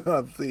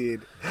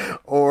feed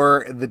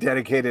or the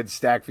dedicated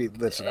Stack feed.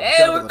 Listen,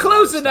 and we're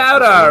closing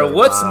out our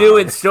What's New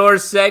in Store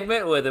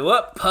segment with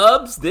what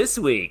pubs this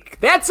week.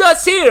 That's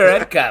us here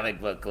at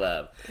Comic Book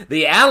Club.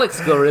 The Alex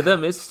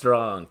algorithm is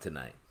strong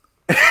tonight.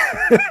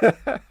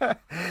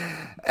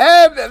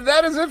 And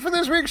that is it for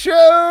this week's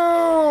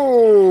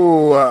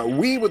show.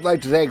 We would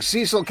like to thank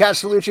Cecil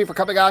Castellucci for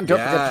coming on. Don't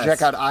forget to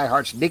check out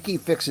iHeart's Nikki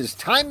Fix's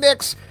Time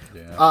Mix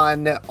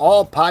on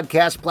all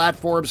podcast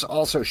platforms.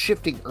 Also,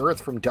 Shifting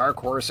Earth from Dark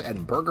Horse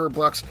and Burger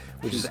Books,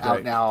 which is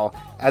out now,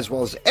 as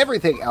well as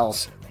everything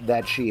else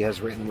that she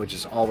has written, which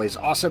is always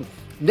awesome.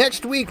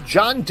 Next week,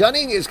 John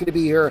Dunning is going to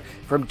be here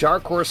from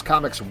Dark Horse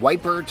Comics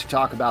Whitebird to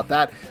talk about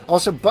that.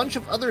 Also, a bunch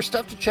of other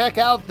stuff to check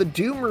out. The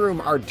Doom Room,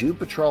 our Doom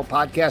Patrol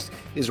podcast,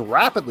 is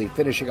rapidly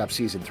finishing up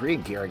Season 3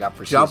 and gearing up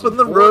for Season 4. Jump in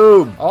the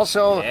room.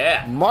 Also,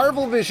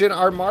 Marvel Vision,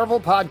 our Marvel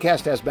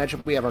podcast, as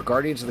mentioned, we have our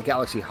Guardians of the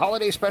Galaxy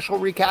Holiday Special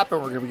recap,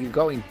 and we're going to be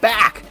going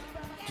back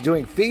to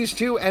doing Phase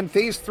 2 and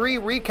Phase 3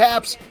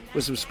 recaps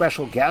with some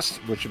special guests,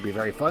 which should be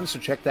very fun, so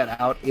check that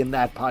out in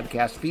that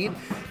podcast feed.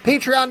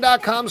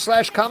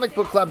 Patreon.com/Comic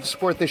Book Club to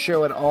support this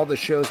show and all the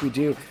shows we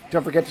do.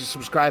 Don't forget to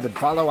subscribe and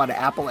follow on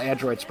Apple,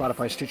 Android,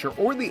 Spotify, Stitcher,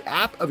 or the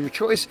app of your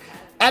choice.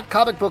 At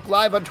Comic Book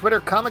Live on Twitter,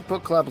 Comic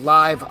Book Club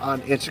Live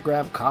on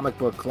Instagram, Comic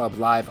Book Club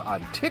Live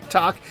on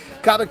TikTok,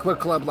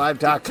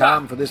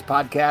 comicbookclublive.com for this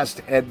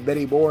podcast and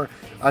many more.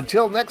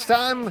 Until next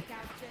time,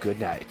 good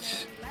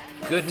night.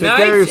 Good Take night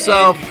care of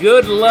yourself. And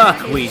good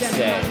luck, we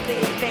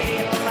say.